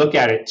 I don't look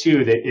at it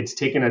too, that it's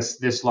taken us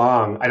this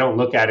long. I don't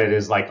look at it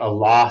as like a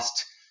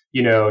lost,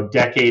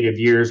 decade of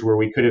years where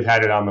we could have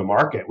had it on the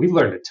market. We've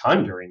learned a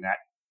ton during that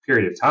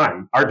period of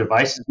time. Our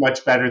device is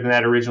much better than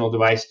that original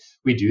device.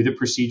 We do the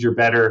procedure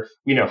better.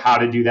 We know how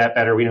to do that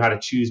better. We know how to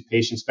choose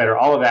patients better.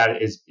 All of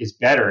that is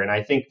better. And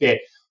I think that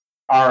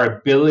our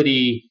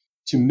ability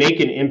to make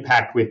an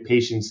impact with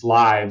patients'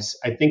 lives,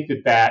 I think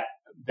that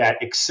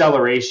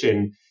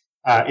acceleration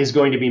is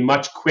going to be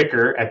much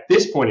quicker at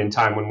this point in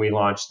time when we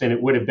launch than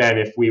it would have been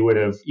if we would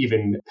have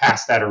even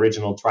passed that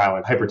original trial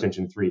in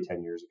hypertension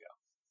 10 years ago.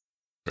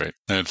 Great.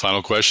 And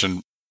final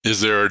question.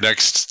 Is there a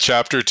next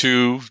chapter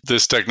to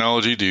this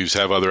technology? Do you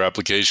have other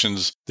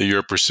applications that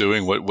you're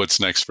pursuing? What's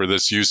next for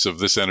this use of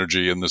this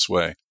energy in this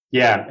way?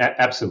 Yeah,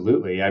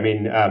 absolutely. I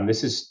mean,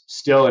 this is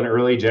still an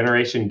early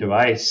generation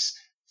device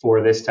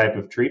for this type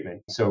of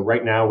treatment. So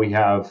right now we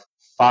have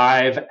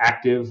 5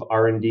 active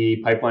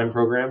R&D pipeline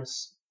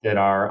programs that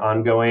are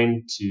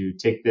ongoing to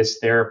take this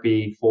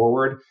therapy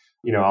forward.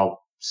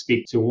 I'll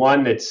speak to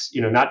one that's,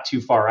 not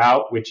too far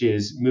out, which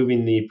is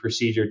moving the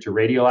procedure to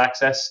radial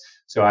access.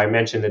 So I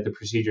mentioned that the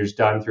procedure is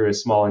done through a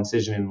small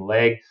incision in the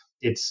leg.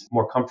 It's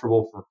more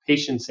comfortable for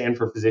patients and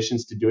for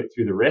physicians to do it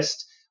through the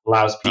wrist.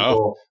 allows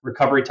people,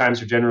 recovery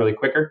times are generally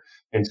quicker.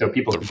 And so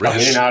people can come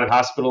in and out of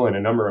hospital in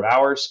a number of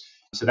hours.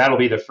 So that'll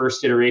be the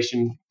first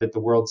iteration that the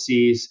world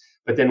sees.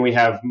 But then we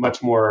have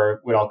much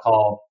more what I'll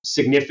call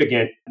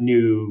significant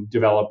new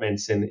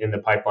developments in the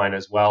pipeline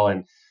as well,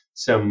 and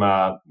some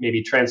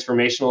maybe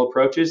transformational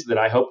approaches that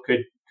I hope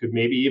could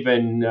maybe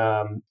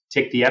even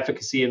take the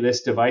efficacy of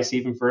this device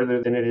even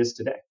further than it is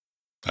today.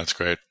 That's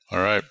great. All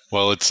right.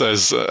 Well, it's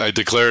as I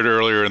declared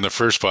earlier in the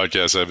first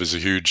podcast, I was a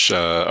huge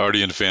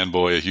Ardian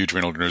fanboy, a huge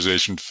renal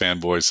organization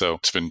fanboy. So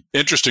it's been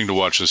interesting to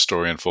watch this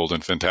story unfold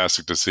and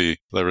fantastic to see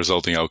the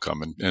resulting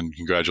outcome. And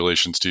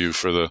congratulations to you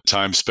for the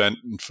time spent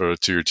and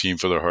to your team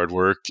for their hard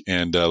work.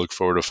 And look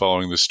forward to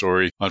following this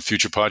story on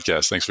future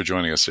podcasts. Thanks for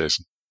joining us,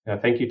 Jason.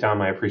 Thank you,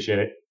 Tom. I appreciate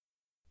it.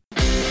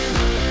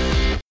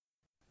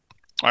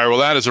 All right, well,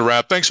 that is a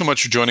wrap. Thanks so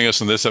much for joining us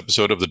on this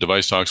episode of the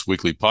Device Talks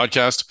Weekly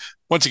Podcast.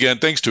 Once again,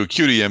 thanks to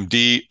Acuity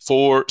MD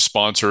for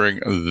sponsoring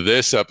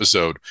this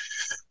episode.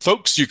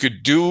 Folks, you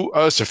could do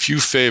us a few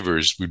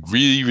favors. We'd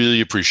really,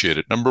 really appreciate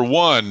it. Number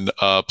one,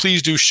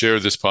 please do share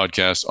this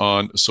podcast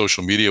on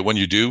social media. When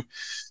you do,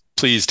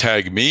 please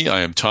tag me. I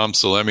am Tom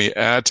Salemi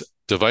at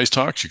Device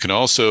Talks. You can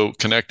also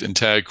connect and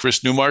tag Chris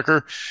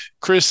Newmarker.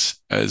 Chris,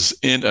 as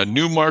in a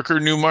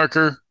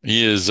Newmarker.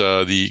 He is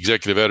the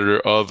executive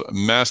editor of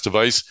Mass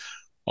Device.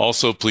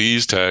 Also,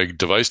 please tag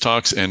Device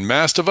Talks and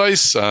Mass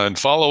Device and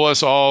follow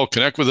us all,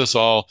 connect with us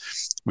all.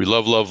 We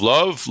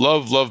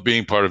love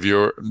being part of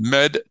your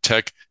med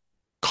tech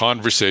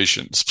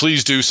conversations.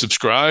 Please do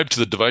subscribe to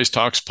the Device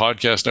Talks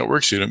podcast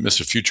network so you don't miss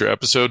a future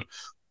episode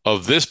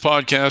of this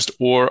podcast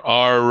or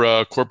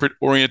our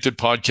corporate-oriented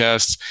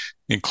podcasts,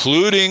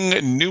 including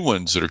new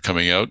ones that are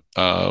coming out,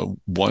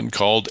 one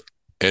called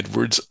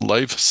Edwards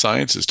Life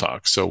Sciences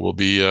Talk. So we'll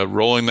be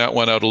rolling that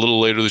one out a little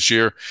later this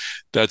year.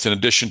 That's in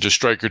addition to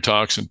Stryker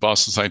Talks and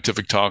Boston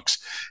Scientific Talks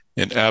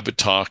and Abbott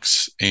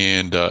Talks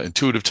and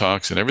Intuitive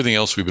Talks and everything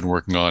else we've been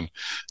working on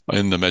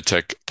in the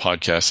MedTech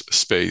podcast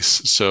space.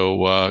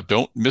 So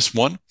don't miss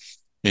one.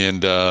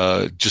 And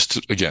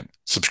again,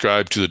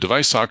 subscribe to the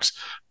Device Talks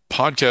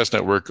podcast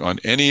network on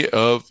any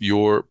of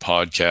your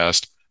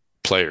podcast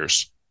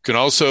players. You can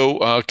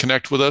also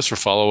connect with us or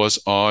follow us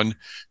on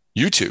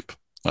YouTube.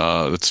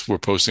 We're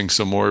posting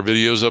some more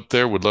videos up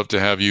there. Would love to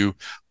have you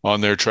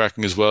on there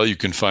tracking as well. You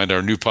can find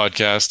our new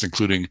podcast,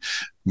 including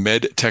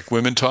Med Tech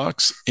Women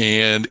Talks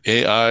and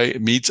AI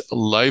Meets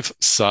Life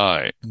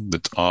Sci.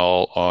 That's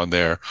all on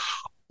there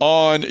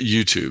on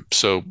YouTube.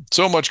 So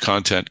much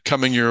content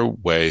coming your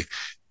way.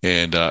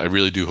 And I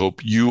really do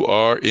hope you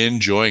are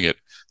enjoying it.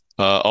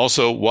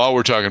 Also, while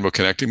we're talking about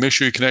connecting, make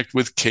sure you connect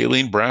with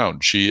Kayleen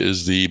Brown. She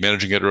is the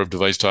managing editor of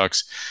Device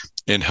Talks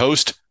and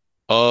host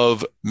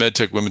of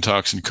MedTech Women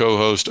Talks and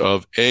co-host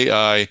of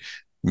AI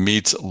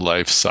Meets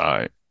Life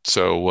Sci.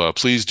 So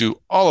please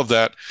do all of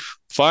that.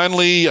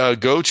 Finally,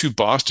 go to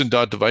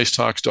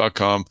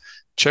boston.devicetalks.com.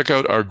 Check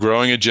out our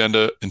growing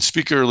agenda and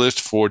speaker list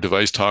for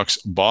Device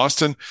Talks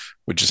Boston,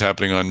 which is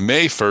happening on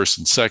May 1st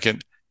and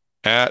 2nd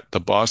at the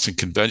Boston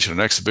Convention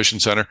and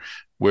Exhibition Center.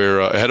 We're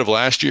ahead of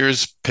last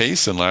year's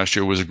pace, and last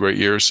year was a great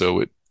year.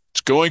 So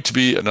it's going to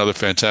be another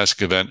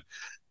fantastic event.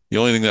 The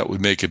only thing that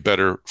would make it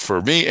better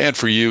for me and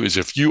for you is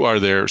if you are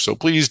there. So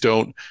please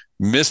don't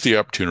miss the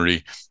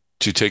opportunity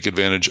to take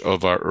advantage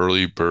of our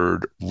early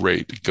bird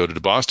rate. Go to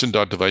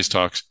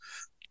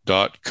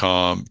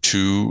boston.devicetalks.com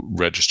to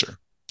register.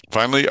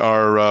 Finally,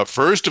 our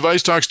first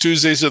Device Talks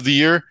Tuesdays of the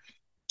year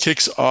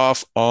kicks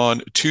off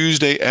on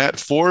Tuesday at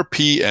 4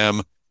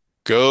 p.m.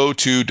 Go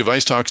to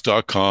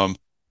devicetalks.com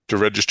to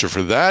register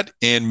for that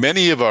and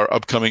many of our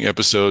upcoming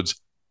episodes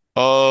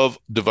of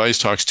Device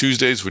Talks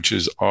Tuesdays, which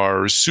is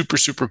our super,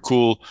 super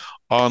cool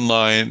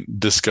online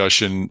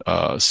discussion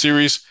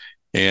series.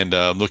 And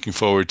I'm looking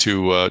forward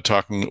to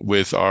talking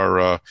with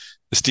our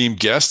esteemed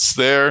guests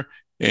there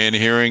and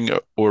hearing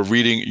or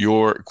reading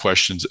your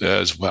questions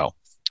as well.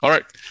 All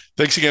right.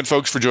 Thanks again,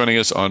 folks, for joining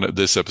us on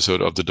this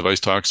episode of the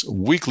Device Talks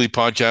Weekly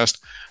Podcast.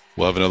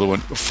 We'll have another one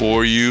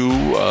for you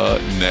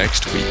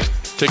next week.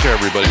 Take care,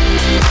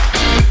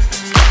 everybody.